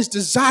devil is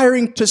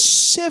desiring to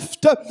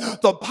sift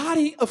the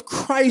body of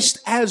Christ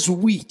as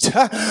wheat.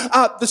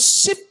 The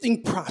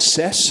sifting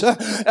process,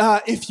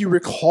 if you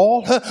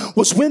recall,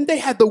 was when they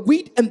had the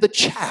wheat and the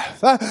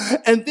chaff,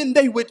 and then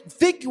they would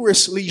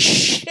vigorously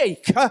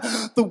shake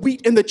the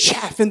wheat and the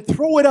chaff and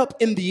throw it up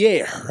in the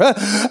air.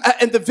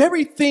 And the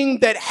very thing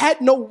that had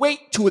no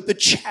weight to it, the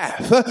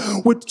chaff,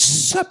 would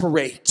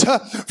separate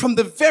from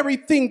the very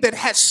thing that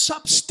had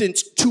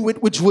substance to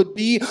it, which would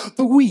be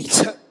the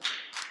wheat.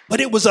 But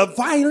it was a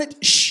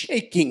violent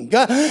shaking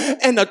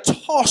and a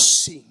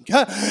tossing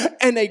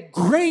and a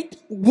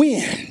great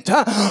wind,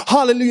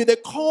 hallelujah,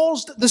 that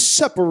caused the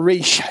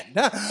separation.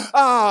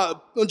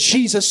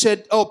 Jesus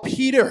said, oh,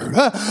 Peter,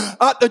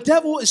 the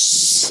devil is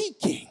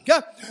seeking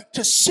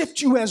to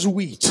sift you as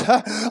wheat.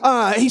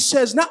 He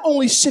says, not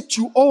only sift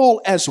you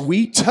all as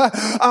wheat,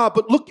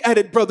 but look at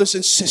it, brothers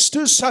and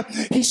sisters.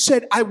 He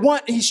said,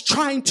 he's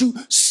trying to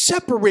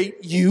separate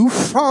you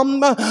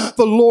from the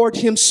Lord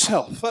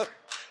himself.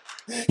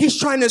 He's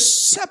trying to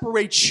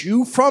separate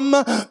you from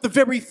the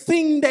very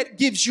thing that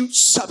gives you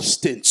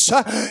substance.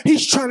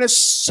 He's trying to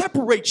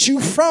separate you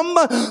from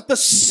the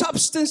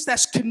substance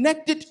that's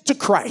connected to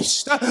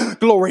Christ.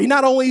 Glory.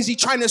 Not only is he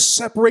trying to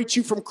separate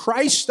you from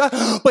Christ,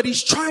 but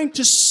he's trying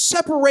to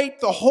separate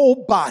the whole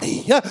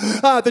body.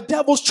 The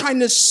devil's trying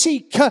to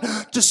seek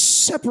to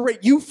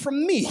separate you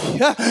from me.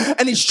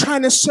 And he's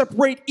trying to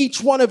separate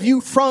each one of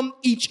you from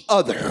each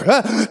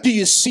other. Do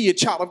you see it,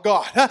 child of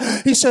God?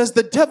 He says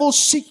the devil's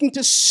seeking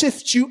to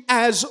sift you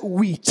as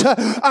wheat.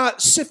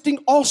 Sifting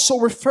also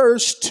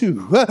refers to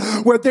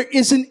where there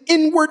is an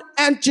inward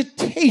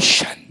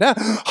agitation.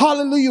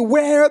 Hallelujah.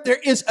 Where there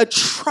is a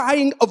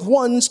trying of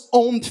one's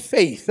own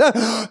faith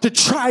to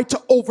try to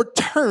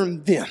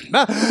overturn them.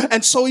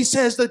 And so he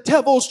says the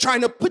devil's trying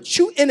to put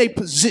you in a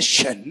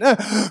position,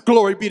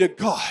 glory be to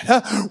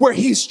God, where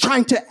he's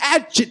trying to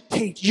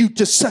agitate you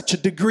to such a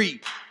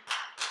degree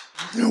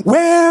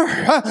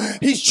where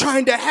he's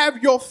trying to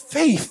have your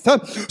faith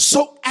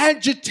so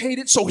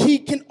agitated so he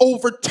can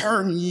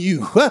overturn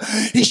you.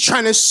 He's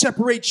trying to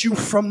separate you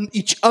from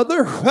each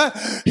other.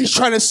 He's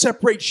trying to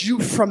separate you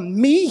from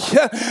me.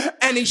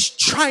 And he's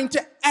trying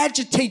to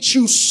agitate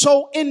you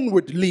so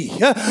inwardly,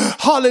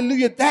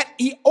 hallelujah, that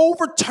he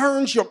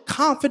overturns your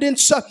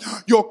confidence,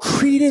 your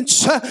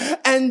credence,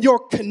 and your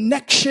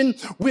connection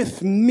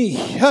with me.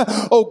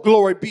 Oh,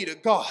 glory be to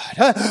God.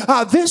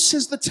 This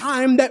is the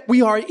time that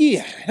we are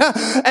in.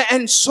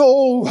 And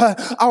so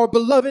our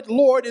beloved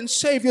Lord and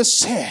Savior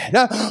said,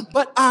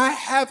 but I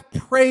have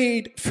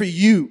prayed for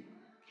you.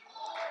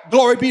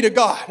 Glory be to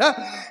God.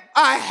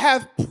 I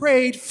have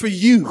prayed for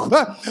you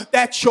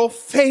that your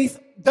faith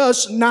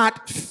does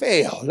not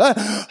fail.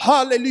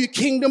 Hallelujah.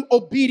 Kingdom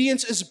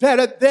obedience is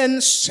better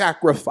than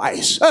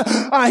sacrifice.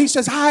 He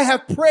says, I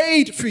have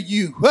prayed for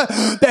you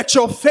that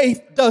your faith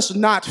does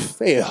not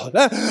fail.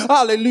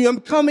 Hallelujah.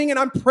 I'm coming and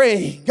I'm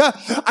praying.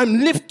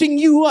 I'm lifting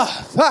you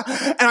up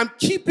and I'm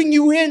keeping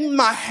you in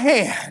my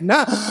hand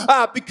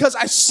because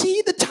I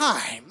see the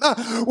time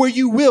where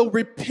you will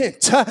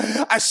repent.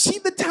 I see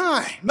the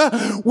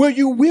time where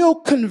you will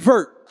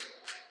convert.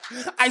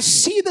 I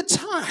see the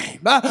time,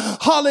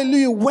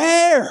 hallelujah,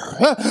 where,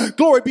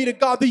 glory be to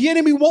God, the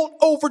enemy won't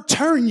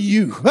overturn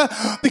you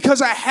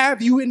because I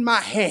have you in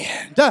my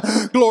hand.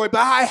 Glory, but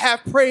I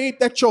have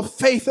prayed that your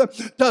faith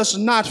does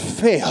not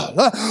fail.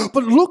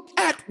 But look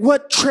at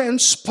what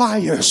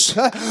transpires.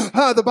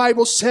 The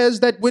Bible says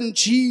that when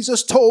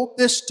Jesus told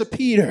this to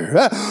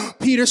Peter,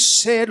 Peter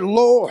said,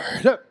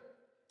 Lord,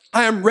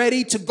 I am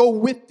ready to go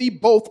with thee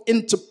both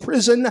into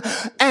prison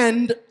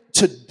and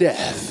to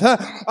death.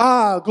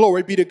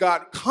 Glory be to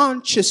God.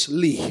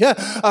 Consciously,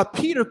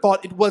 Peter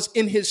thought it was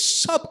in his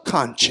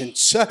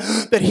subconscious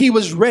that he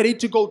was ready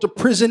to go to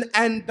prison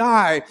and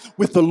die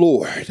with the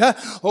Lord.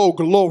 Oh,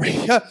 glory.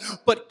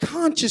 But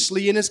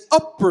consciously, in his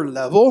upper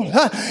level,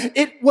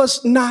 it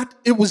was not,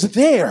 it was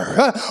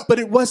there, but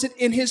it wasn't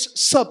in his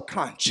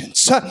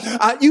subconscious.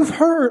 You've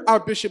heard our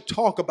bishop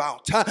talk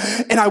about,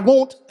 and I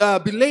won't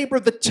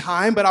belabor the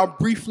time, but I'll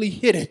briefly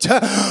hit it.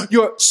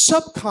 Your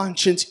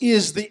subconscious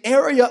is the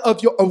area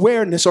of your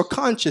awareness or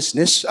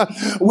consciousness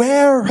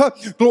where,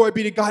 glory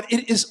be to God,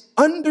 it is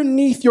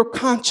underneath your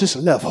conscious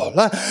level.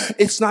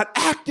 It's not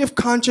active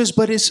conscious,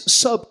 but it's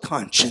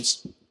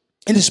subconscious.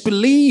 It is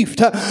believed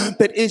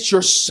that it's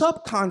your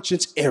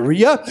subconscious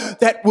area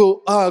that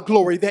will,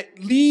 that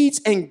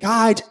leads and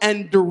guides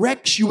and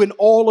directs you in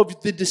all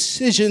of the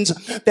decisions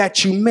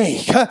that you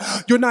make.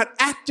 You're not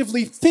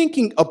actively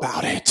thinking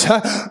about it.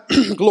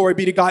 Glory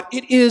be to God.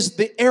 It is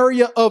the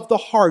area of the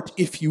heart,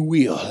 if you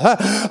will.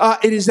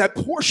 It is that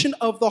portion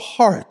of the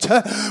heart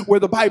where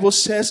the Bible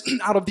says,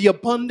 out of the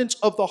abundance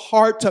of the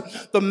heart,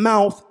 the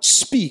mouth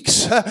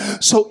speaks.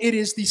 So it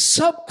is the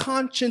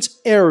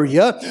subconscious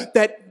area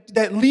that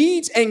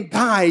leads and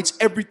guides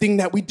everything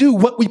that we do.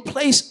 What we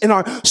place in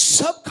our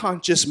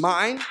subconscious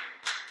mind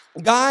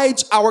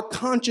guides our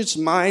conscious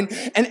mind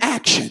and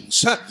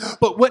actions.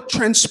 But what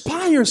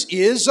transpires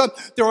is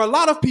there are a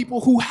lot of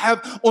people who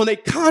have on a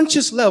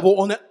conscious level,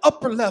 on an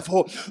upper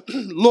level,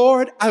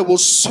 Lord, I will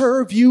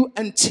serve you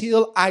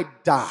until I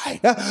die.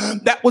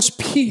 That was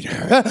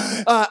Peter.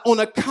 On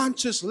a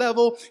conscious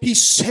level, he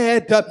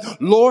said,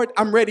 Lord,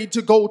 I'm ready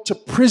to go to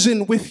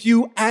prison with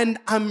you and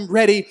I'm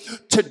ready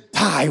to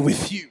die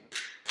with you.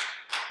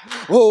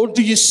 Oh,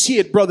 do you see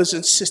it, brothers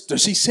and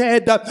sisters? He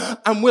said,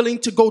 I'm willing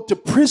to go to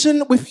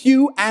prison with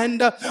you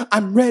and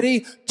I'm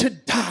ready to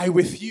die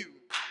with you.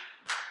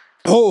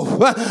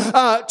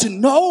 To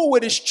know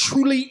what is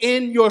truly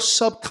in your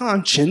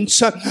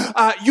subconscious,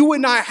 you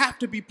and I have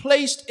to be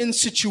placed in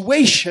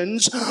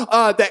situations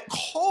that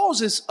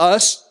causes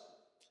us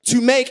to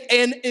make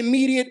an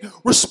immediate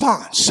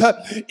response.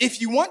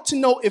 If you want to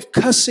know if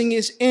cussing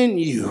is in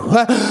you,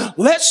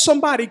 let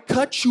somebody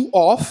cut you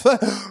off,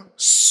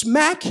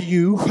 smack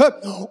you,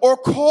 or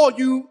call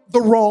you the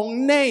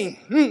wrong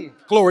name.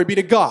 Glory be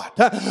to God.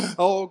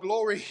 Oh,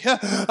 glory.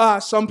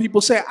 Some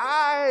people say,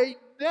 I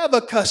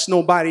never cuss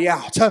nobody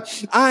out.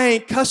 I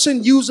ain't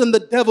cussing using the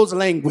devil's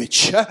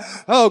language.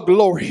 Oh,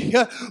 glory.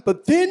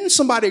 But then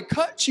somebody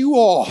cuts you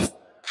off.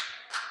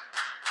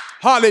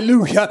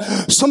 Hallelujah.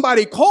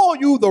 Somebody call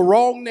you the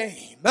wrong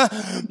name.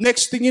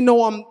 Next thing you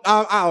know, I'm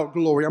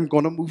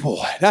going to move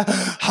on.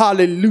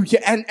 Hallelujah.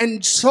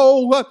 And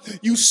so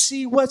you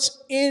see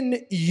what's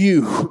in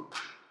you.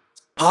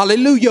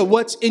 Hallelujah.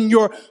 What's in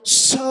your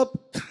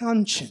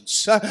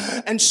subconscious.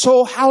 And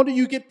so how do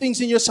you get things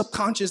in your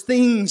subconscious?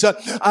 Things,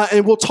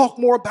 and we'll talk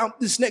more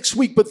about this next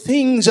week, but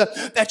things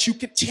that you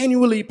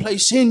continually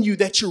place in you,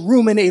 that you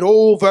ruminate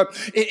over,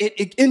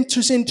 it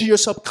enters into your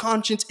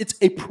subconscious. It's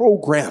a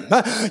program.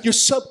 Your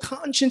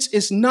subconscious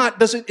is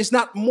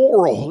not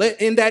moral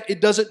in that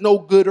it doesn't know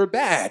good or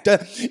bad.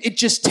 It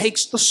just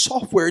takes the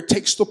software. It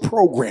takes the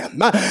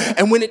program.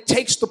 And when it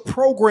takes the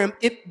program,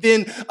 it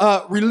then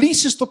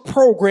releases the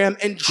program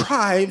and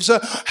drives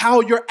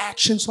how your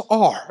actions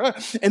are.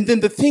 And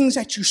then the things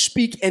that you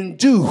speak and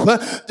do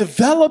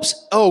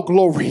develops, oh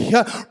glory,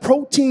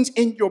 proteins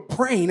in your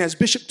brain. As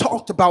Bishop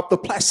talked about, the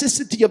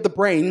plasticity of the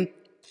brain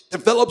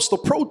develops the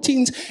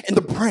proteins in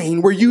the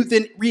brain where you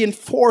then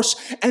reinforce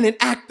and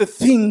enact the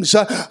things,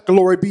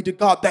 glory be to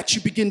God, that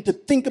you begin to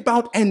think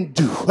about and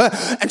do.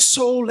 And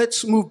so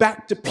let's move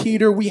back to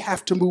Peter. We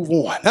have to move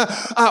on.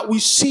 We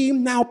see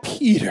now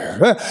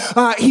Peter.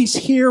 He's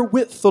here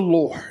with the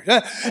Lord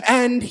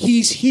and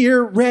he's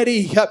here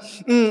ready,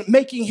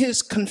 making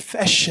his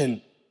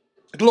confession.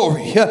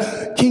 Glory.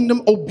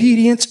 Kingdom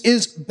obedience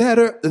is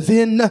better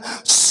than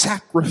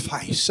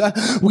sacrifice.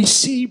 We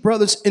see,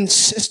 brothers and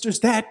sisters,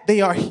 that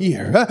they are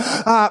here.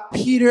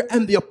 Peter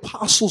and the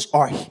apostles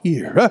are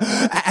here.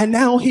 And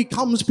now he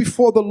comes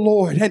before the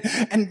Lord.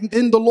 And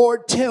then the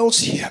Lord tells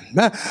him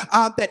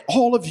that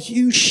all of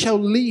you shall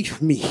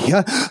leave me.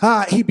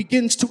 He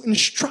begins to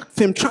instruct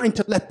them, trying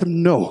to let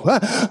them know,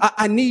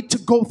 I need to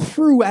go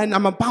through, and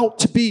I'm about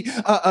to be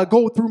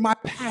go through my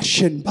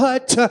passion,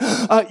 but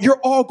you're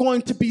all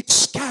going to be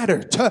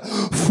scattered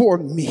for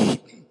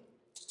me.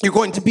 You're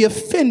going to be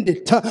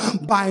offended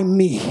by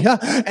me.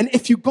 And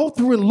if you go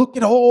through and look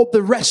at all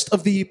the rest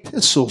of the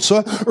epistles,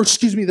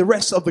 the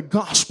rest of the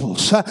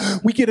gospels,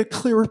 we get a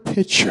clearer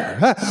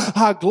picture.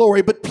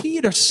 Glory. But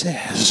Peter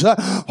says,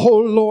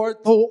 oh Lord,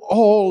 though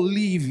all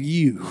leave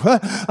you,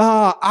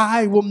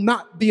 I will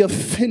not be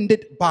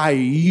offended by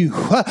you.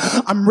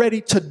 I'm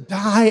ready to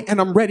die,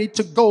 and I'm ready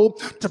to go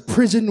to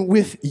prison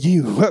with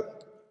you.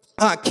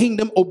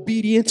 Kingdom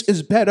obedience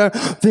is better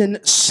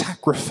than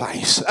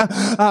sacrifice.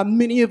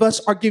 Many of us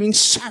are giving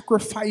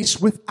sacrifice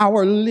with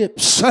our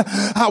lips.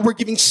 We're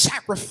giving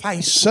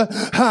sacrifice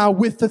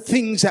with the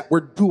things that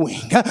we're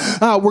doing.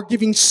 We're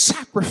giving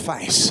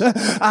sacrifice,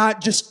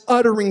 just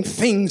uttering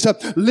things,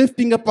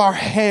 lifting up our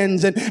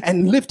hands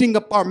and lifting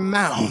up our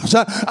mouths.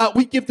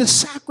 We give the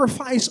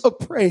sacrifice of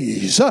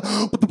praise.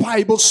 But the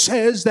Bible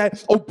says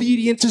that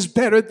obedience is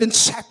better than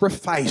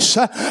sacrifice,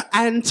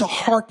 and to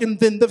hearken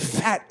than the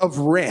fat of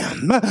ram.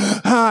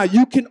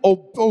 You can,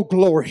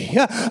 glory.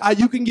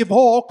 You can give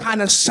all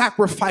kind of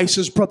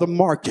sacrifices, Brother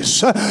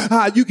Marcus.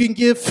 You can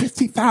give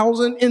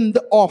 50,000 in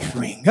the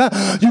offering.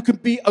 You can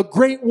be a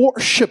great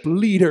worship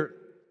leader.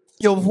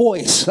 Your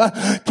voice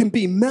can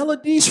be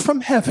melodies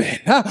from heaven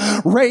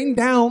rain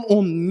down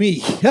on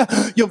me.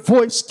 Your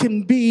voice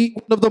can be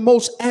one of the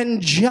most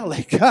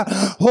angelic.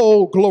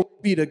 Oh, glory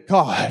be to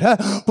God.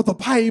 But the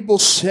Bible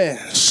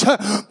says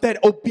that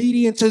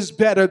obedience is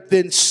better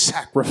than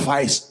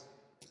sacrifice.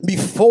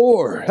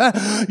 Before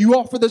you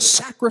offer the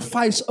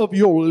sacrifice of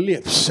your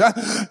lips,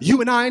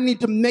 you and I need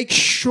to make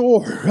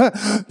sure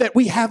that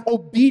we have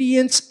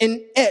obedience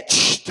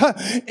etched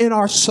in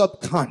our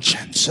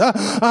subconscious.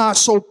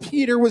 So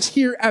Peter was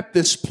here at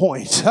this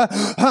point.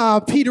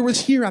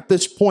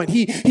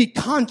 He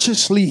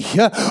consciously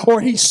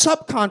or he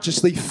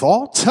subconsciously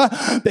thought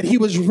that he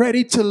was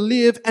ready to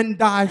live and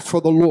die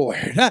for the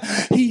Lord.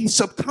 He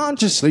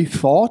subconsciously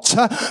thought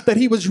that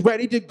he was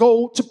ready to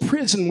go to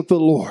prison with the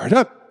Lord.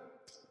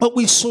 But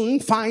we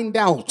soon find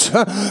out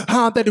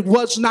that it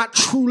was not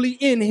truly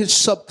in his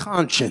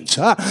subconscious.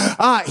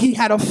 He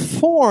had a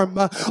form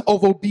of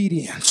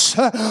obedience,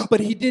 but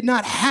he did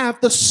not have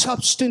the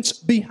substance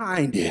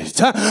behind it.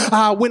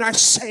 When I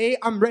say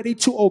I'm ready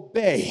to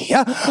obey,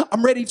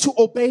 I'm ready to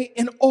obey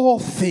in all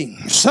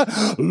things.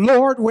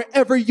 Lord,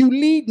 wherever you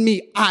lead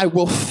me, I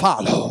will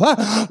follow.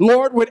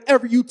 Lord,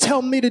 whatever you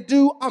tell me to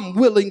do, I'm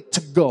willing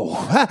to go.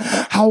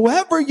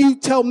 However you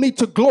tell me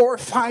to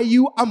glorify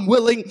you, I'm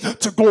willing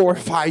to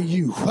glorify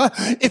you.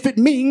 If it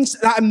means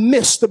that I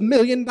missed $1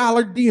 million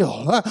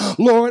deal,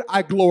 Lord,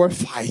 I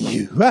glorify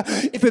you.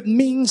 If it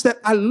means that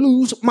I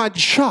lose my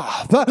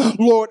job,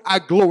 Lord, I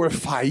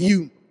glorify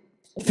you.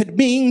 If it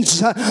means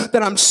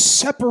that I'm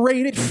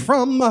separated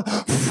from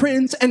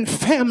friends and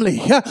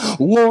family,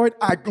 Lord,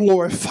 I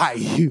glorify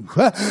you.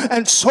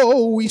 And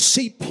so we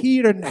see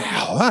Peter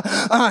now.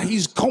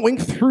 He's going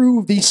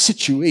through these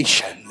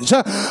situations.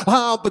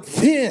 But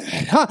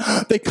then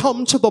they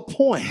come to the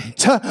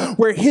point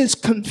where his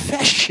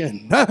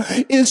confession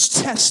is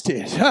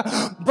tested.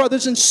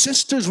 Brothers and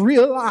sisters,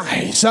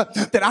 realize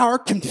that our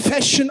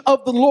confession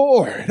of the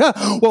Lord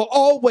will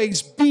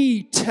always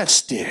be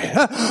tested.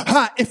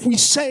 If we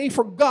say,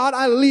 for God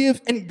I live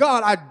and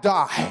God I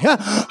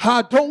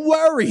die, don't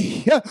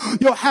worry.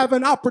 You'll have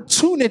an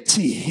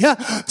opportunity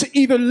to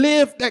either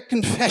live that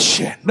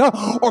confession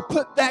or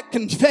put that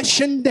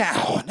confession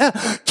down.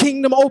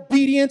 Kingdom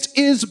obedience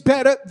is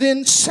better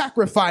than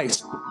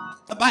sacrifice.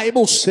 The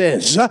Bible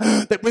says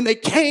that when they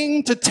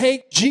came to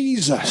take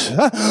Jesus,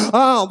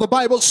 the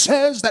Bible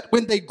says that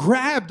when they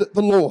grabbed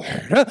the Lord,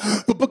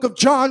 the book of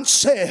John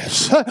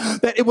says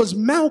that it was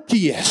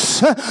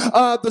Malchus,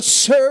 the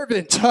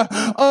servant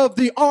of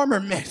the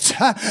armament.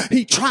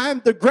 He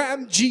tried to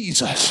grab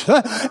Jesus,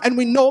 and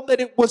we know that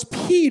it was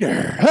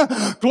Peter,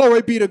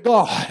 glory be to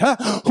God,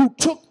 who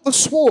took the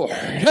sword.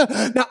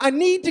 Now, I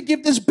need to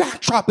give this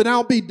backdrop and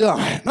I'll be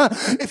done.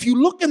 If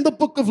you look in the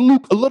book of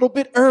Luke a little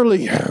bit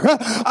earlier,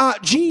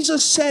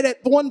 Jesus said at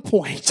one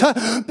point,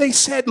 they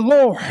said,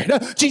 Lord,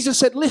 Jesus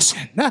said,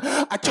 listen,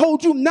 I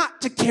told you not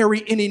to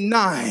carry any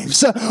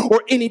knives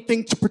or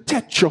anything to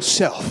protect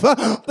yourself,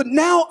 but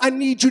now I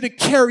need you to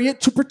carry it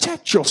to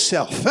protect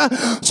yourself.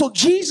 So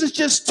Jesus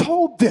just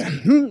told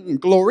them,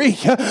 glory,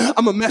 I'm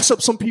going to mess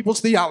up some people's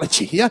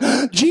theology.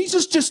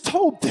 Jesus just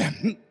told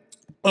them,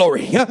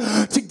 Glory,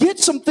 to get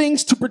some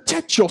things to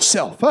protect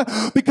yourself,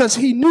 because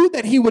he knew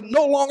that he would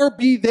no longer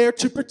be there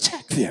to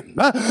protect them.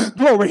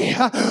 Glory.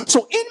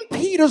 So in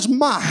Peter's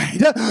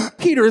mind,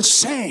 Peter is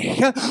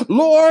saying,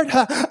 Lord,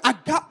 I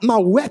got my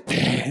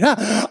weapon.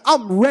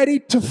 I'm ready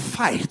to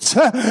fight,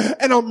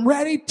 and I'm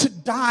ready to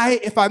die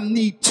if I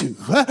need to.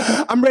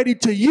 I'm ready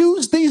to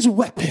use these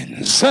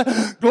weapons.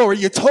 Glory,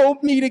 you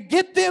told me to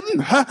get them.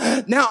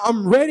 Now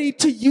I'm ready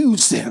to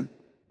use them.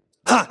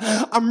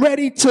 I'm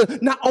ready to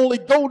not only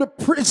go to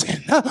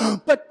prison,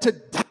 but to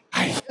die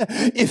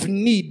if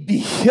need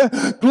be.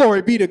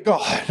 Glory be to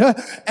God.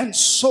 And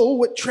so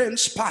what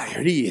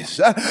transpired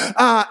is,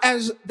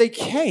 as they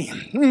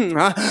came,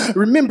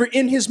 remember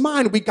in his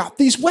mind, we got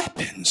these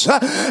weapons.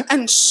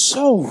 And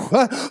so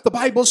the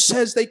Bible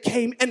says they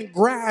came and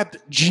grabbed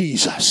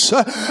Jesus.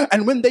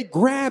 And when they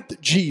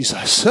grabbed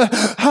Jesus,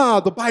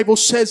 the Bible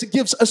says it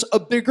gives us a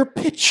bigger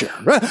picture.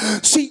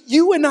 See,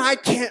 you and I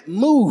can't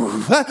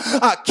move.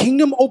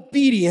 Kingdom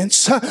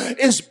obedience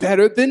is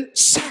better than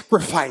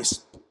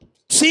sacrifice.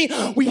 See,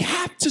 we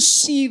have to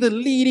see the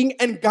leading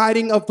and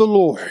guiding of the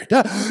Lord.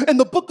 In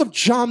the book of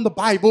John, the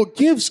Bible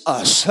gives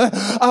us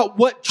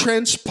what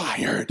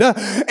transpired.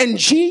 And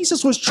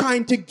Jesus was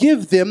trying to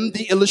give them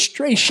the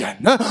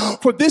illustration,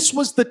 for this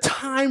was the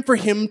time for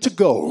him to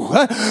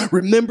go.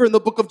 Remember in the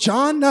book of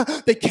John,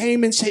 they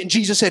came and said,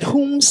 Jesus said,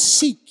 whom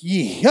seek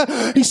ye?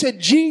 He said,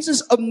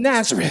 Jesus of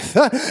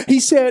Nazareth. He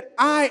said,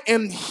 I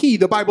am he.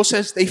 The Bible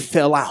says they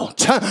fell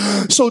out.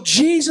 So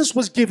Jesus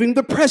was giving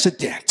the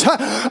precedent.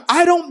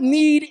 I don't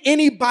need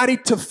anybody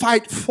to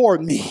fight for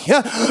me.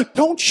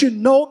 Don't you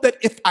know that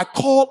if I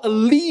call a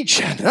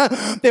legion,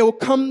 they will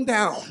come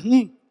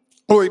down?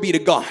 Glory be to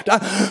God.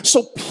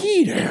 So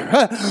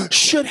Peter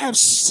should have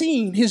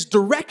seen his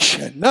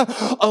direction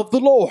of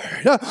the Lord,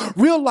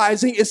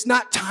 realizing it's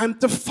not time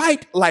to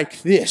fight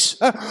like this.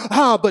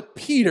 But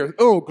Peter,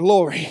 oh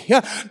glory,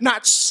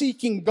 not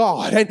seeking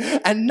God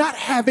and not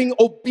having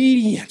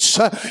obedience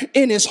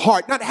in his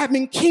heart, not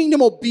having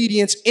kingdom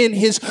obedience in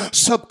his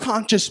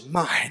subconscious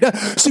mind.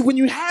 See, when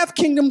you have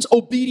kingdom's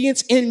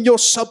obedience in your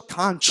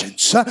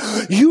subconscious,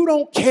 you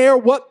don't care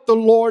what the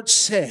Lord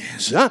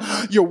says.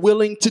 You're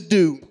willing to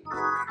do.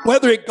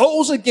 Whether it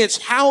goes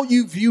against how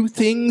you view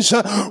things,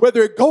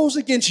 whether it goes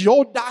against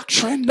your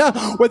doctrine,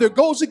 whether it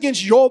goes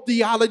against your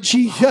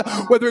theology,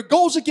 whether it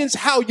goes against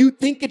how you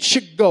think it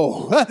should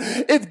go.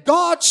 If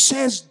God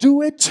says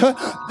do it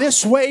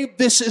this way,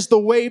 this is the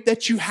way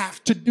that you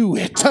have to do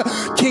it.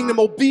 Kingdom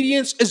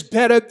obedience is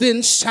better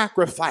than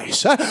sacrifice.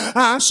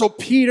 So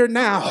Peter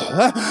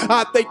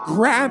now, they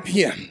grab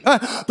him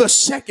the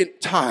second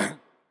time.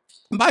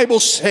 Bible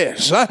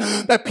says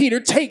that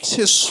Peter takes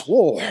his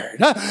sword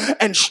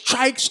and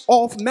strikes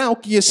off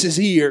Malchus's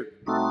ear.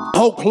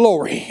 Oh,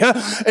 glory.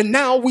 And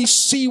now we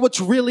see what's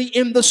really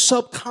in the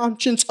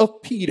subconscious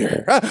of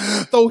Peter.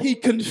 Though he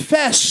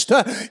confessed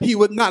he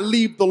would not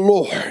leave the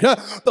Lord,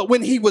 but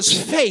when he was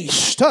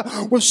faced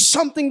with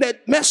something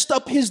that messed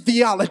up his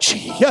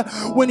theology,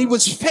 when he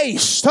was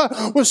faced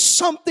with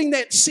something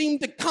that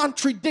seemed to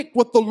contradict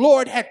what the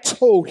Lord had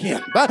told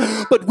him,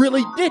 but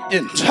really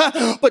didn't,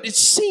 but it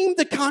seemed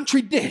to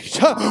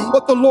contradict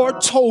what the Lord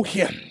told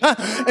him,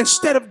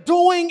 instead of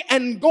doing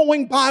and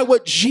going by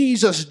what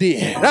Jesus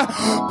did,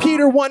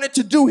 Peter wanted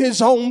to do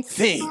his own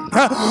thing,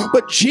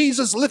 but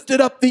Jesus lifted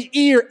up the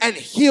ear and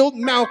healed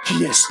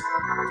Malchus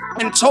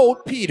and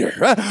told Peter,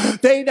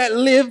 they that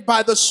live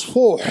by the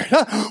sword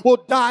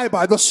will die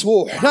by the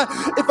sword.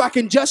 If I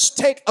can just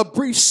take a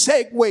brief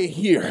segue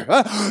here,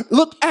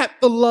 look at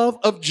the love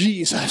of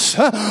Jesus.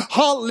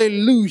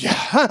 Hallelujah.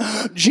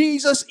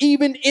 Jesus,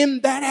 even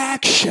in that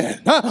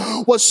action,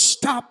 was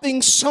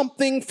stopping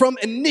something from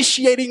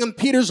initiating in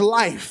Peter's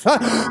life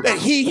that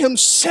he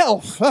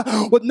himself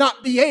would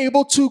not be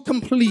able to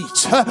complete.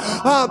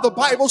 The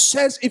Bible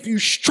says if you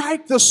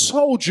strike the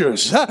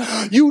soldiers,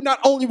 you not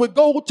only would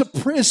go to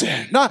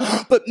prison,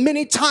 but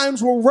many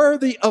times were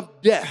worthy of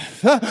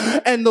death.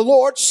 And the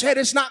Lord said,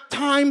 it's not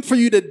time for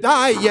you to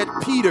die yet,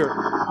 Peter.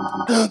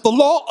 The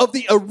law of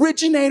the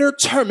originator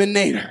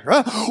terminator,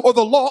 or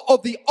the law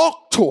of the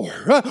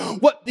auctor,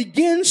 what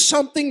begins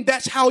something,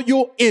 that's how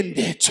you'll end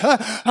it.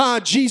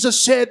 Jesus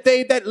said,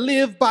 they that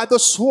live by the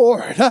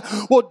sword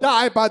will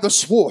die by the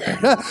sword.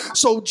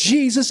 So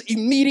Jesus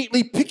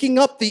immediately picking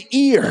up the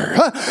ear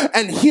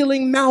and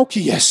healing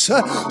Malchus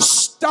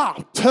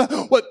stopped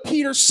what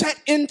Peter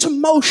set into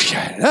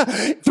motion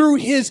through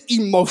his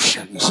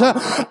emotions.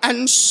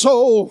 And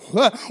so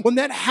when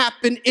that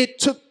happened, it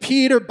took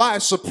Peter by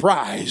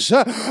surprise.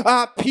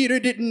 Peter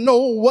didn't know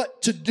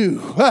what to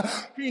do.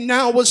 He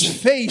now was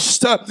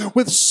faced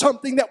with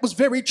something that was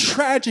very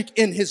tragic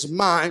in his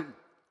mind.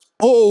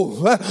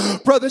 Oh,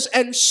 brothers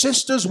and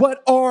sisters,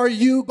 what are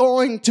you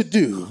going to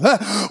do?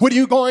 What are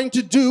you going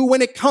to do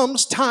when it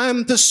comes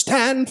time to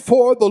stand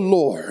for the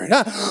Lord?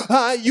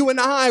 You and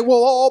I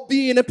will all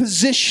be in a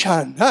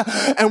position,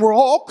 and we're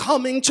all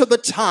coming to the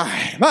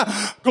time,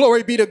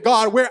 glory be to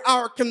God, where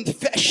our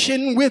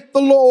confession with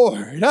the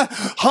Lord,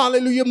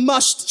 hallelujah,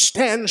 must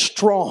stand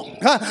strong.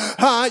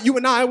 You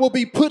and I will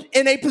be put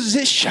in a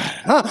position,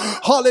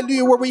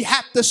 hallelujah, where we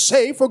have to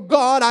say, for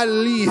God I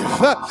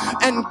live,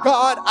 and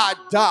God I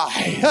die.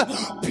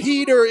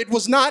 Peter, it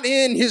was not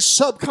in his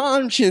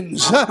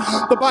subconscious.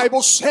 The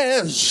Bible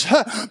says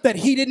that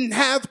he didn't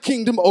have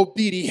kingdom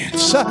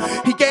obedience.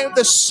 He gave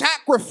the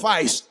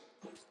sacrifice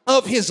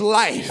of his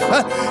life.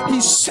 He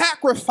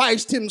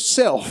sacrificed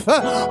himself,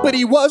 but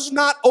he was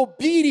not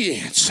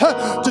obedient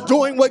to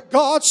doing what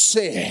God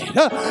said.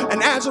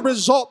 And as a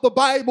result, the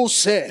Bible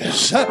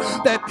says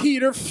that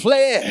Peter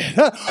fled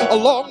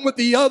along with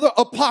the other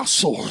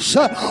apostles.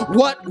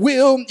 What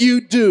will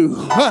you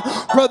do?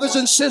 Brothers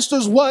and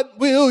sisters, what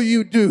will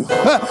you do?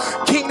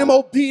 Kingdom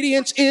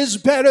obedience is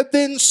better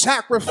than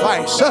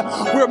sacrifice.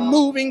 We're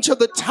moving to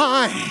the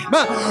time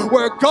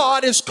where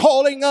God is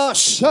calling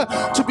us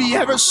to be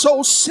ever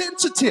so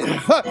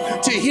sensitive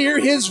to hear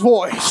his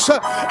voice,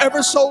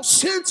 ever so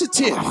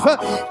sensitive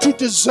to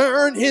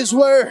discern his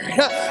word,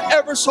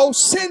 ever so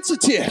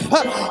sensitive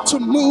to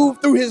move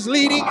through his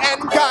leading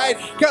and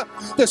guiding.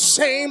 The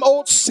same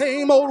old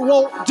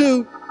won't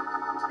do.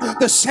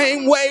 The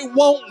same way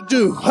won't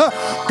do.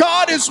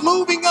 God is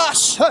moving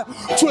us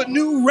to a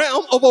new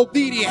realm of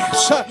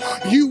obedience.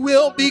 You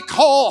will be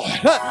called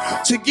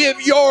to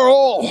give your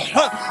all.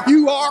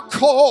 You are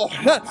called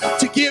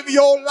to give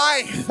your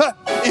life.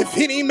 If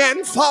any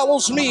man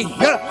follows me,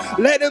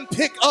 let him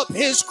pick up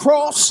his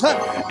cross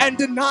and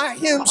deny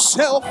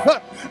himself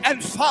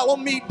and follow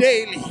me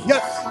daily.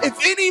 If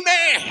any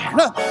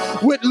man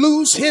would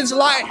lose his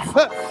life,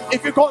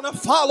 if you're going to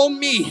follow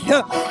me,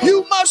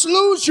 you must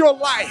lose your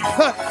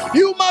life.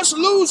 You must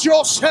lose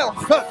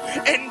yourself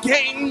and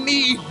gain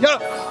me.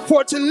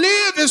 For to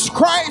live is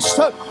Christ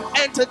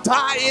and to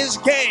die is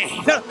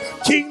gain.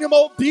 Kingdom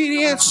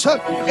obedience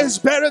is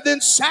better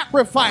than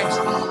sacrifice.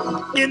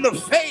 In the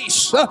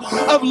face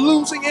of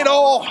losing it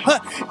all,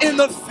 in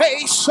the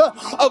face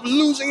of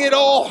losing it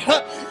all,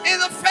 in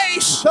the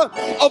face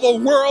of a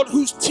world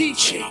who's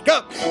teaching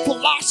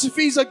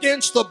philosophies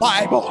against the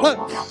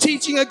Bible,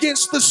 teaching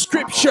against the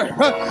scripture,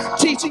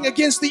 teaching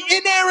against the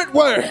inerrant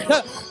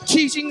word,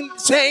 teaching,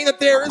 saying that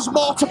there is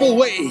multiple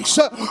ways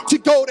to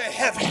go to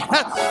heaven,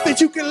 that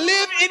you can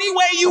live any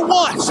way you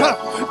want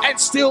and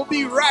still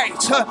be right,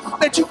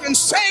 that you can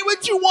say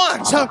what you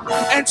want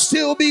and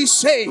still be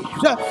saved.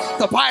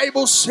 The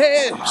Bible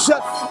says,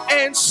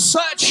 and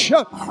such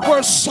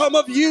were some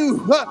of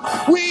you.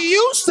 We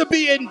used to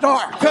be in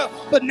dark,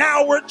 but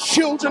now we're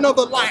children of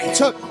the light.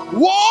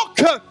 Walk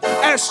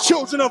as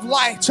children of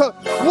light.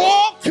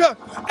 Walk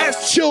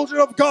as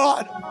children of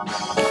God.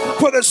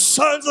 For the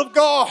sons of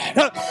God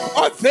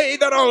are they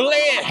that are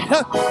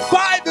led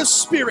by the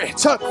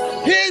Spirit.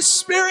 His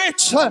Spirit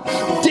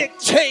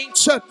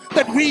dictates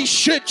that we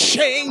should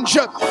change,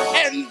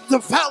 and the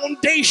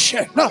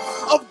foundation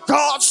of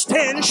God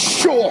stands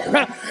sure.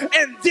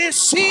 And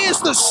this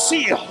is the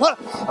seal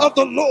of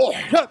the Lord.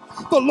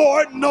 The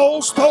Lord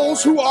knows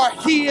those who are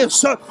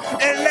his. And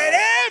let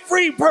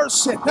every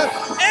person,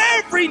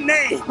 every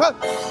name,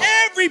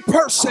 every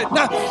person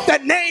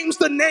that names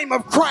the name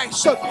of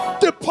Christ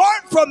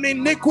depart from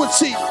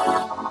iniquity.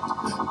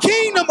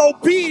 Kingdom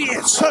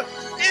obedience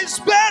is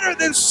better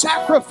than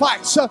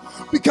sacrifice,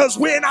 because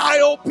when I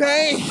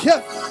obey,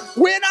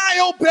 when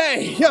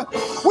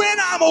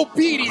I'm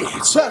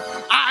obedient,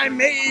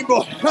 I'm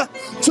able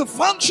to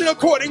function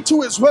according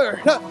to his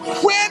word.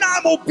 When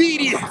I'm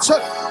obedient,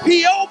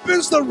 he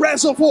opens the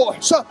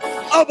reservoirs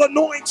of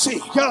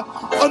anointing.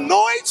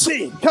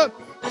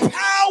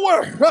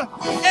 Power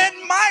and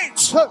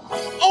might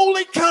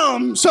only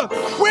comes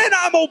when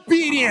I'm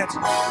obedient.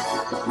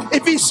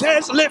 If he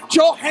says lift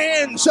your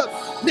hands,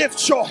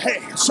 lift your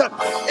hands.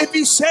 If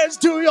he says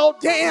do your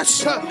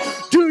dance,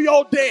 do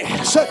your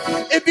dance.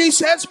 If he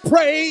says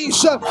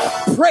praise,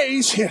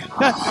 praise him.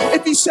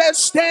 If he says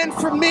stand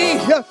for me,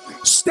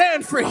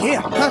 stand for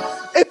him.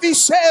 If he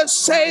says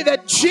say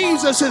that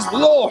Jesus is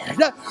Lord,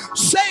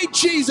 say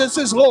Jesus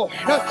is Lord.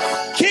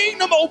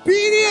 Kingdom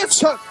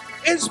obedience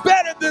is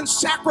better than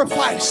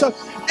sacrifice. In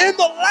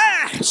the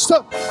last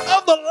of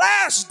the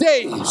last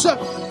days,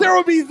 there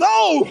will be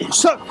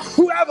those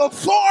who have a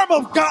form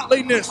of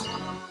godliness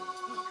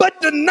but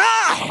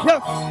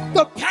deny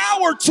the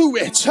power to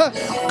it.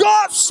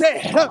 God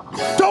said,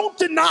 don't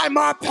deny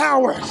my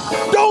power.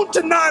 Don't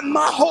deny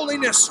my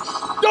holiness.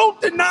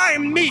 Don't deny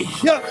me.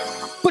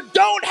 But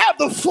don't have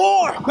the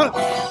form,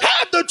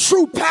 have the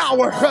true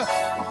power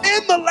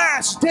in the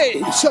last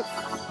days.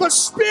 The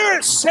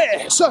Spirit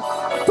says,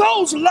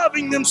 those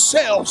loving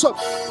themselves,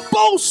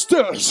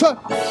 boasters,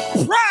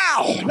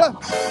 proud,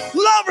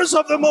 lovers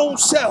of their own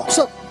selves,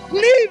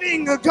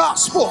 leaving the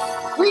gospel,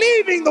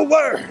 leaving the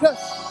word,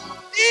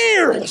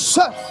 ears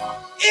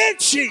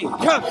itching,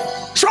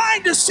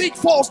 trying to seek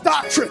false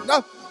doctrine.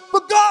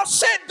 But God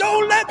said,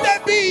 don't let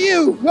that be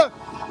you.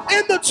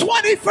 In the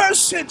 21st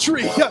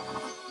century,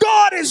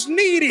 God is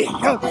needing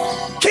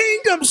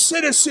kingdom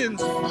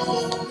citizens,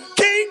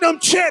 kingdom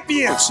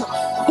champions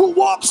who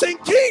walks in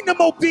kingdom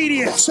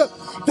obedience,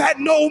 that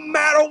no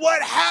matter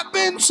what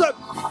happens,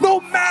 no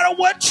matter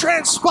what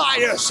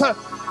transpires,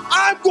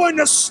 I'm going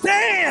to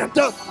stand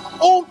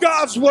on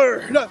God's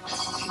word.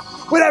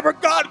 Whatever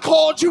God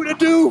called you to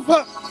do,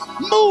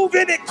 move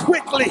in it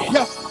quickly.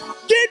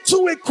 Get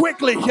to it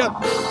quickly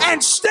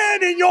and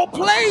stand in your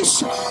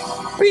place.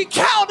 Be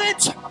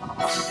counted.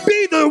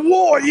 Be the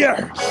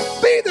warrior.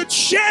 Be the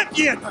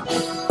champion.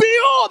 Be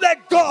all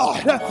that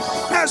God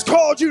has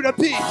called you to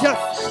be.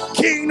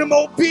 Kingdom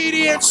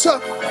obedience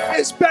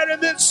is better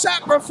than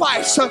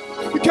sacrifice,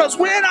 because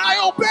when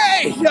I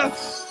obey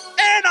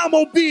and I'm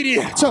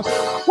obedient,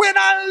 when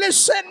I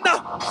listen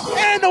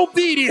and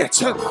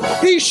obedient,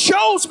 He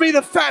shows me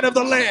the fat of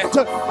the land.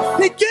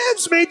 He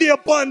gives me the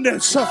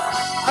abundance.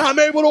 I'm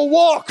able to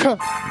walk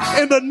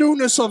in the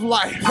newness of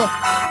life.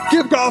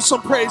 Give God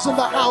some praise in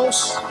the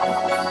house.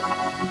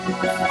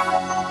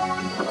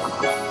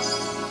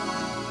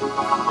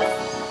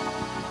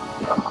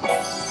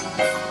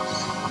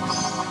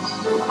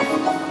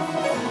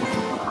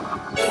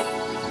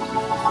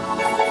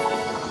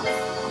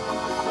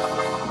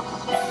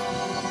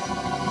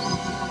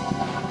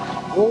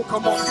 Oh,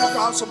 come on, give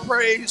God some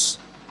praise.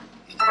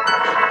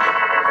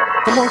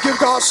 Come on, give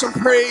God some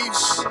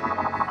praise.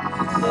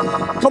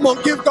 Come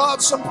on, give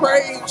God some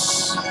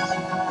praise.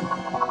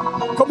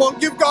 Come on,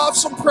 give God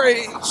some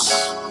praise.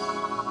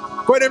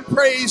 Go ahead and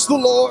praise the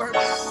Lord.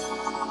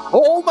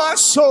 Oh, my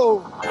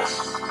soul,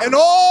 and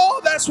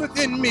all that's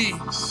within me,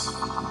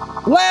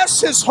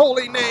 bless His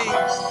holy name.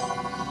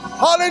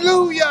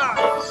 Hallelujah.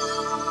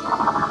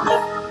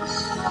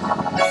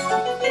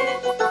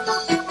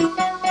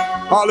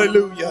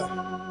 Hallelujah.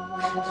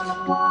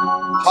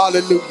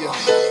 Hallelujah.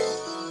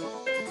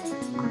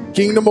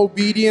 Kingdom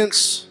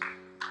obedience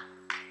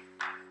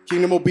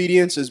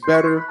is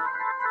better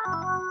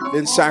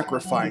than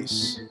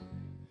sacrifice.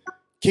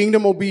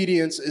 Kingdom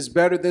obedience is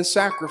better than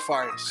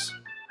sacrifice.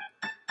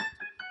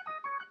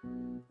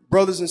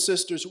 Brothers and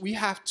sisters, we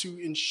have to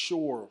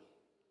ensure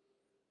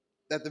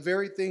that the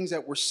very things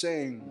that we're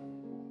saying,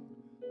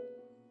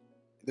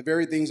 the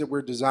very things that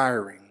we're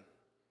desiring,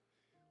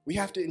 we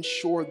have to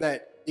ensure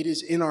that it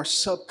is in our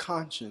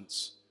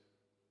subconscious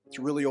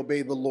to really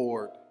obey the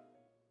Lord.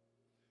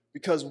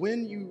 Because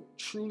when you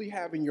truly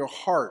have in your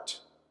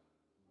heart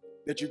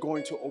that you're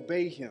going to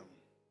obey Him,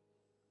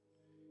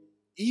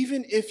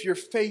 even if you're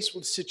faced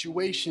with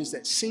situations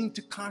that seem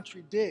to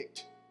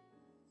contradict,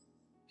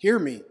 hear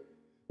me,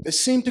 that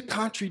seem to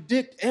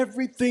contradict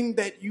everything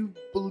that you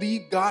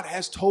believe God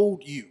has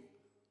told you,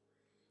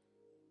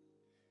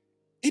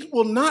 it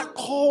will not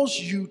cause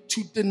you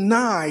to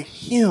deny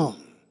Him.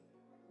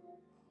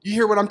 You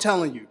hear what I'm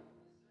telling you?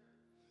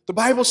 The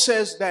Bible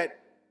says that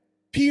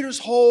Peter's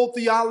whole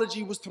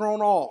theology was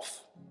thrown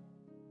off.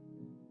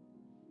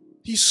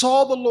 He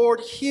saw the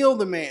Lord heal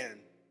the man,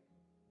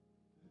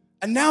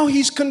 and now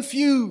he's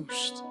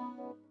confused.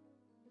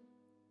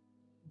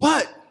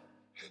 But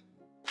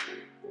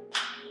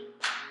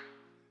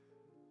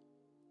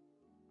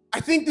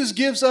I think this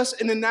gives us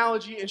an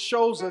analogy and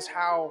shows us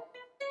how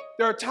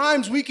there are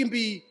times we can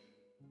be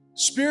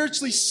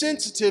spiritually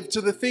sensitive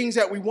to the things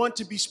that we want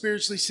to be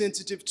spiritually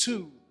sensitive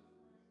to.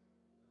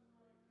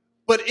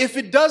 But if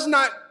it does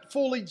not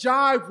fully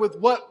jive with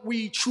what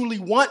we truly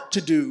want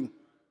to do,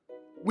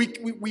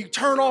 we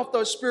turn off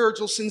those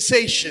spiritual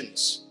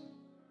sensations.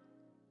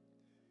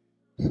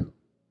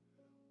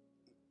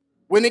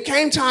 When it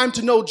came time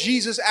to know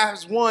Jesus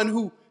as one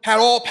who had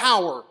all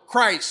power,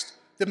 Christ,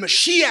 the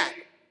Mashiach,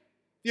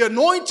 the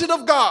anointed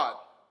of God,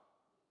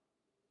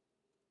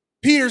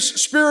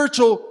 Peter's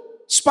spiritual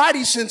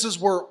spidey senses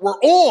were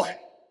on.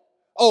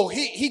 Oh,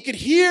 he could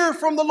hear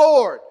from the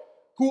Lord.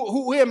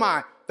 Who am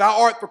I?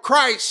 Thou art the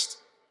Christ,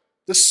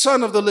 the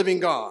Son of the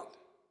living God.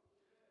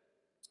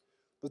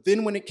 But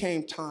then when it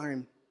came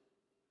time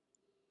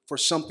for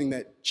something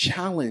that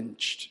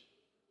challenged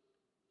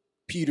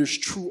Peter's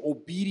true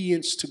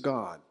obedience to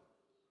God,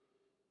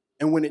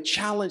 and when it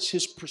challenged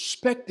his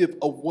perspective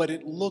of what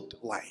it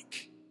looked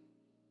like,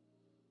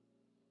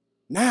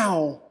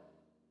 now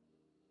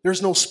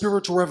there's no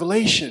spiritual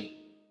revelation.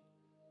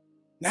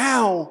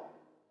 Now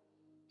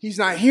he's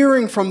not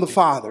hearing from the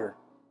Father.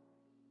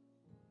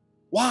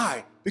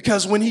 Why?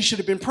 Because when he should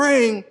have been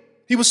praying,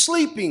 he was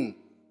sleeping.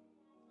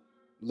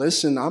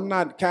 Listen, I'm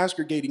not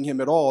castigating him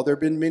at all. There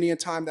have been many a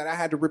time that I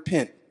had to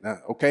repent.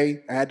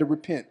 Okay? I had to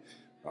repent.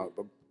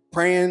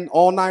 Praying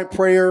all night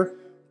prayer,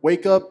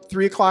 wake up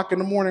 3 o'clock in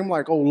the morning. I'm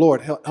like, oh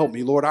Lord, help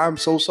me, Lord. I'm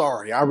so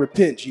sorry. I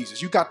repent,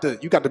 Jesus. You got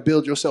to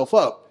build yourself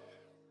up.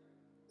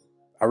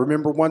 I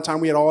remember one time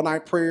we had all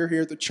night prayer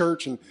here at the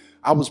church, and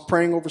I was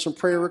praying over some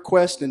prayer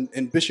requests,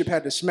 and Bishop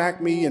had to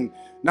smack me, and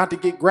not to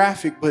get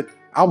graphic, but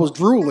I was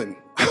drooling.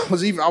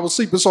 I was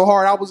sleeping so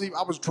hard, I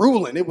was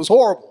drooling. It was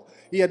horrible.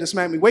 He had to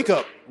smack me. Wake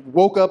up.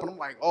 Woke up, and I'm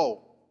like,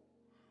 oh,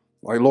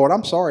 Like, Lord,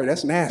 I'm sorry,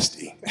 that's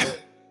nasty.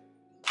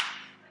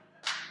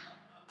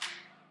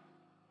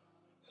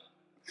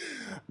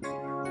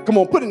 Come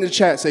on, put in the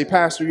chat, say,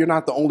 Pastor, you're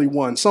not the only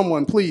one.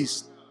 Someone,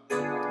 please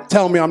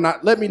tell me I'm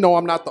not, let me know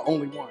I'm not the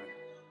only one.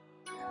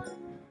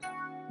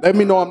 Let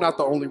me know I'm not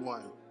the only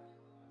one.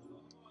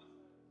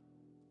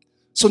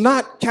 So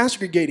not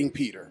castigating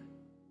Peter,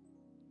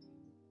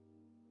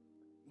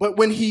 but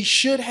when he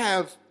should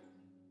have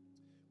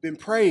been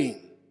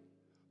praying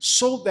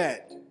so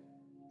that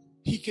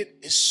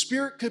his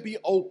spirit could be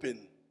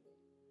open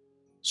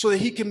so that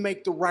he can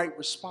make the right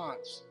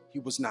response, he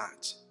was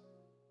not.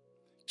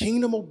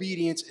 Kingdom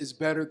obedience is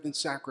better than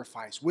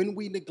sacrifice. When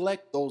we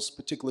neglect those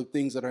particular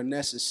things that are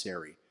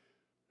necessary,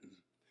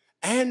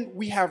 and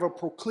we have a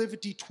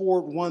proclivity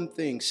toward one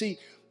thing. See,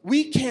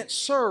 we can't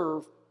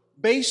serve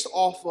based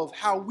off of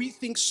how we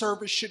think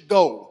service should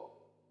go.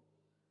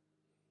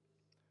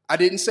 I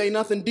didn't say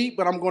nothing deep,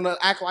 but I'm going to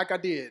act like I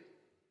did.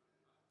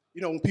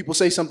 You know, when people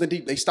say something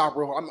deep, they stop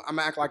real hard. I'm going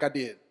to act like I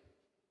did.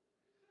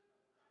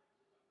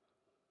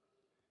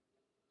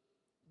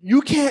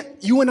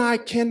 You and I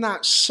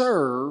cannot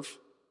serve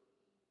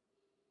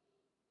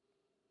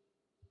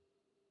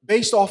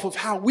based off of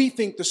how we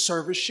think the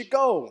service should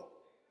go.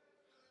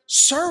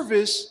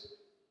 Service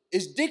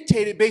is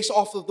dictated based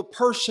off of the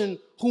person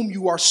whom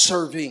you are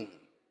serving.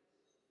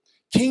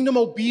 Kingdom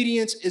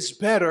obedience is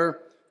better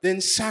than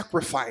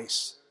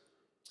sacrifice.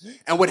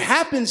 And what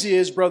happens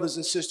is, brothers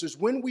and sisters,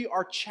 when we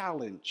are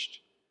challenged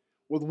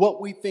with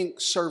what we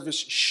think service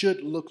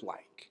should look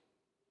like,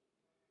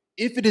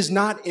 if it is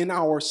not in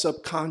our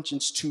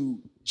subconscious to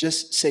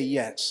just say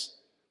yes,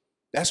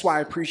 that's why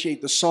I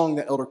appreciate the song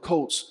that Elder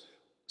Coates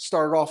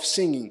started off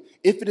singing.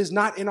 If it is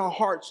not in our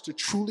hearts to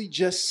truly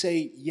just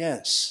say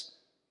yes,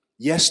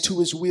 yes to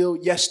his will,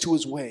 yes to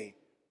his way,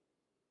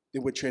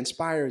 then what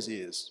transpires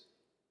is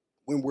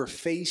when we're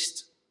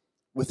faced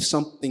with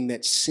something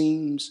that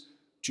seems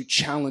to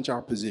challenge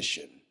our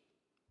position,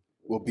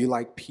 we'll be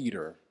like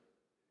Peter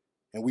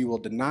and we will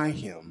deny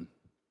him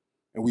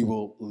and we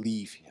will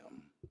leave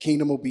him.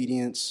 Kingdom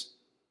obedience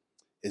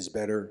is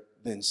better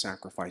than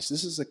sacrifice.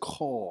 This is a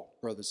call,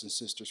 brothers and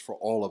sisters, for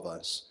all of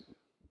us.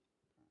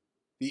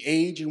 The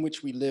age in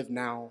which we live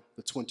now,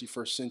 the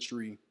 21st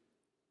century,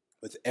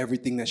 with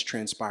everything that's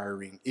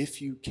transpiring, if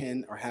you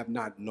can or have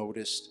not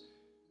noticed,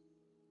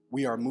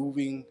 we are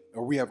moving,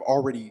 or we have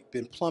already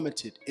been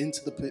plummeted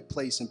into the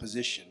place and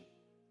position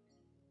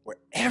where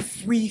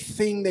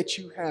everything that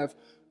you have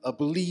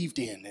believed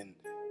in and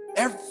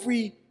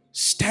every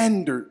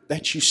standard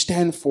that you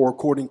stand for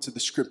according to the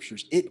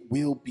scriptures, it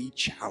will be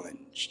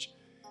challenged.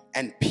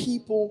 And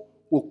people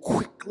will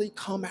quickly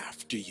come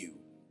after you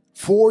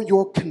for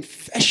your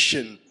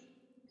confession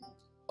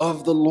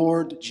of the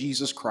Lord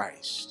Jesus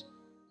Christ.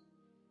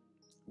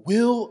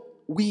 Will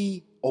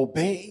we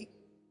obey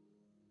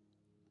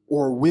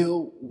or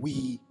will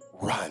we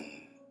run?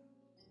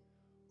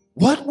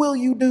 What will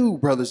you do,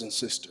 brothers and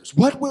sisters?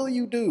 What will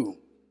you do?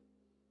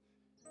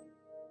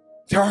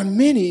 There are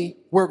many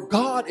where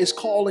God is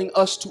calling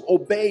us to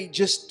obey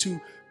just to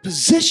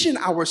position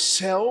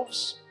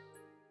ourselves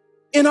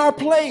in our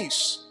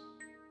place,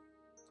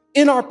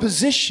 in our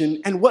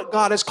position, and what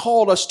God has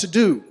called us to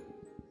do.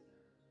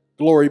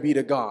 Glory be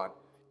to God.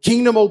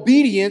 Kingdom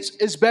obedience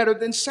is better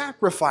than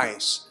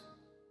sacrifice.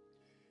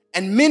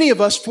 And many of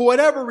us, for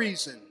whatever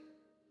reason,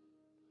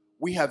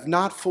 we have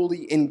not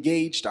fully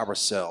engaged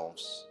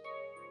ourselves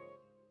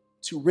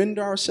to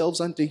render ourselves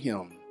unto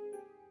him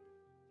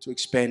to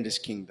expand his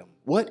kingdom.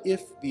 What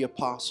if the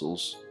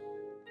apostles,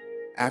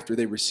 after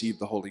they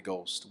received the Holy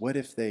Ghost, what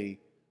if they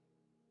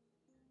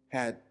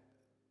had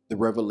the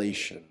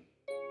revelation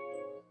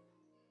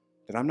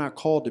that I'm not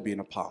called to be an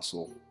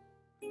apostle,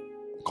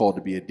 I'm called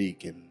to be a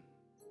deacon?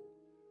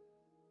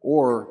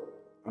 Or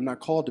I'm not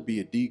called to be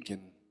a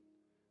deacon,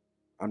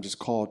 I'm just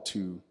called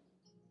to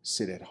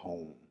sit at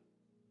home.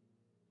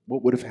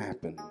 What would have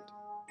happened?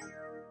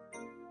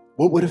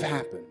 What would have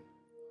happened?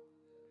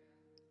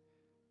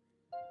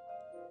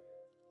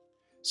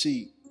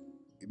 See,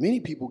 many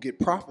people get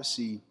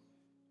prophecy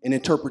and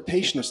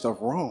interpretation of stuff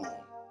wrong.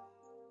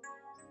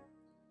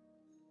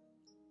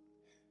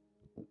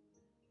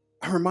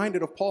 I'm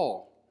reminded of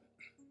Paul.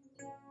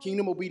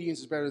 Kingdom obedience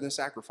is better than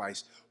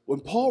sacrifice. When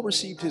Paul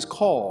received his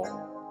call,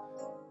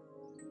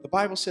 the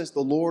Bible says the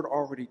Lord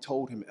already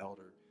told him,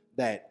 elder,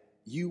 that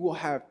you will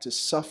have to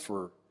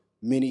suffer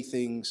many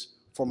things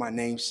for my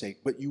name's sake,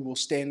 but you will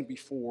stand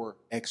before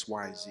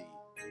XYZ.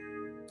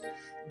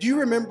 Do you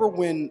remember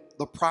when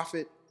the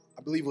prophet,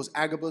 I believe it was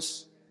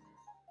Agabus,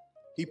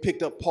 he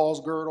picked up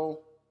Paul's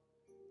girdle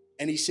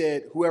and he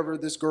said, whoever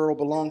this girdle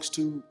belongs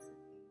to,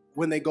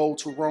 when they go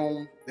to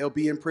Rome, they'll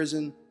be in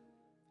prison.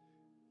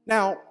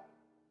 Now,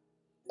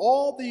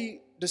 all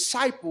the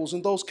disciples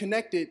and those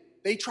connected,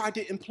 they tried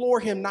to implore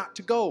him not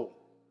to go.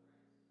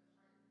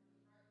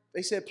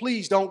 They said,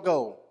 please don't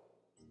go.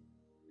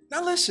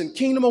 Now listen,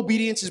 kingdom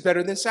obedience is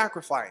better than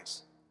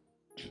sacrifice.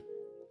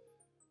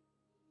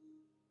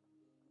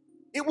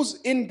 It was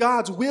in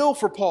God's will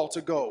for Paul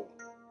to go,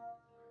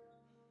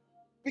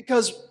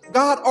 because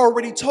God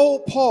already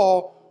told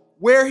Paul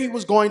where he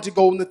was going to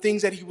go and the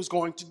things that he was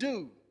going to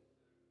do.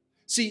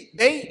 See,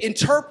 they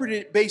interpreted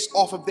it based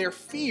off of their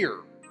fear.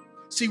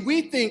 See,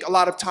 we think a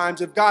lot of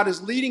times if God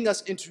is leading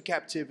us into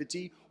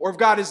captivity or if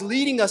God is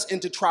leading us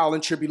into trial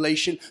and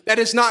tribulation, that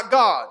is not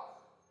God.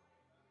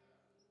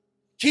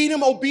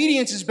 Kingdom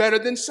obedience is better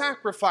than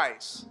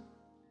sacrifice.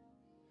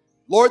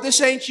 Lord, this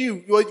ain't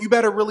you. You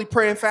better really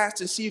pray and fast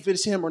and see if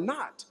it's him or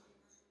not.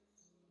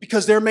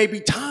 Because there may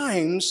be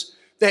times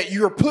that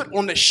you're put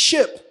on a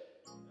ship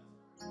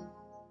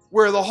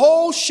where the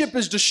whole ship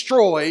is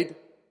destroyed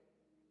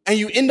and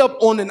you end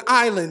up on an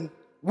island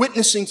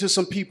witnessing to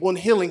some people and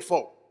healing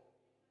folk.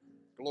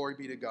 Glory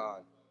be to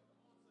God.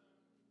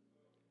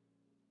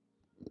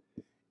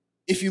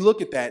 If you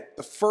look at that,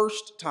 the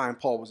first time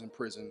Paul was in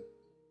prison,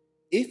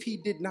 if he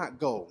did not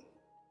go,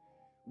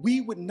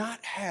 we would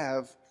not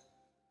have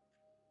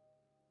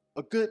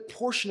a good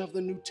portion of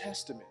the New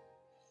Testament.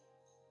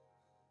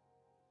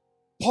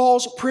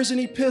 Paul's prison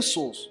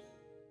epistles,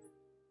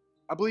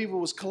 I believe it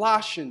was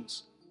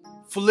Colossians,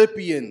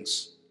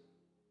 Philippians,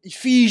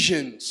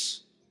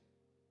 Ephesians.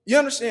 You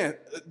understand?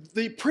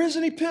 The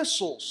prison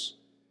epistles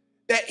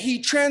that he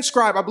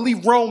transcribed, I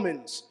believe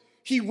Romans,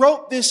 he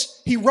wrote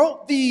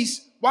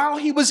these while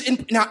he was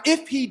in. Now,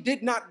 if he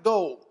did not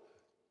go,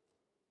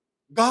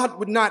 God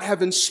would not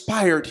have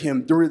inspired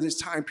him during this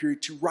time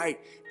period to write,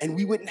 and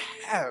we wouldn't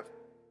have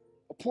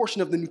a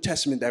portion of the New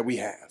Testament that we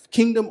have.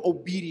 Kingdom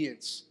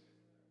obedience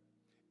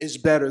is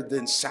better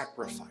than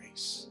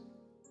sacrifice.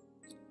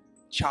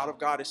 Child of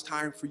God, it's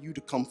time for you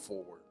to come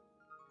forward.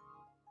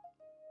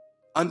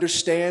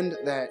 Understand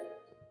that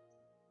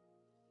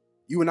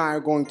you and I are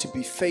going to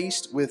be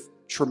faced with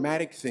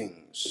traumatic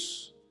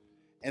things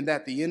and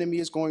that the enemy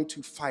is going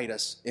to fight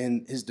us,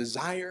 and his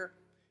desire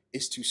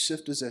is to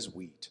sift us as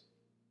wheat.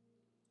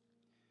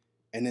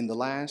 And in the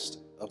last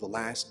of the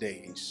last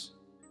days,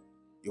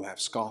 you'll have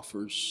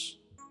scoffers,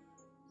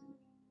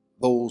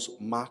 those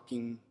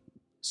mocking,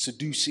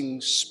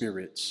 seducing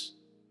spirits.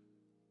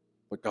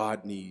 But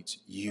God needs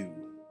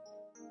you.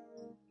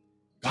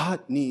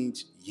 God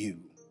needs you.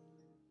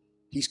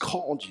 He's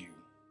called you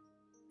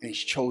and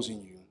he's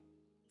chosen you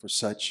for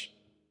such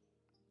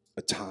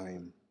a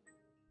time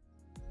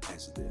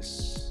as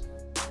this.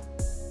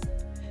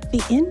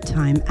 The End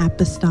Time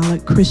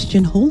Apostolic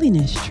Christian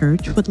Holiness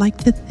Church would like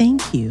to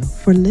thank you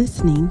for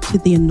listening to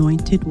the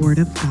Anointed Word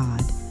of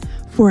God.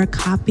 For a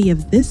copy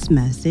of this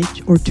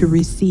message or to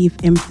receive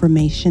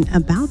information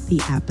about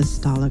the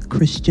Apostolic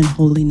Christian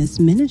Holiness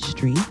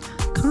Ministry,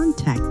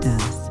 contact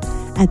us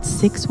at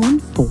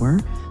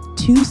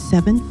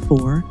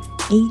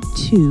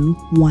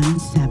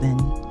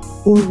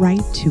 614-274-8217 or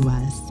write to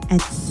us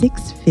at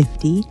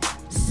 650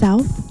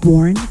 South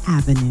Warren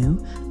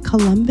Avenue,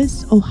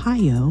 Columbus,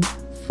 Ohio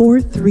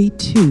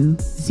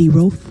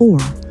 43204,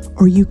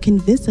 or you can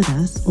visit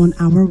us on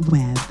our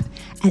web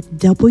at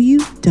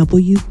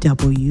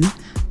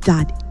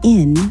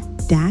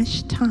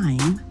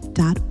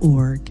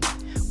www.n-time.org.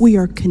 We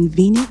are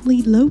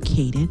conveniently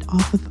located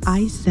off of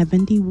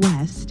I-70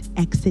 West,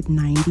 exit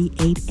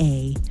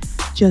 98A,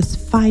 just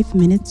 5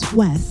 minutes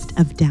west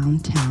of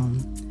downtown.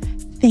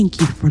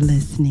 Thank you for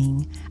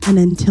listening, and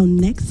until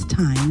next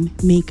time,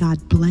 may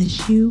God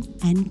bless you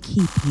and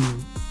keep you.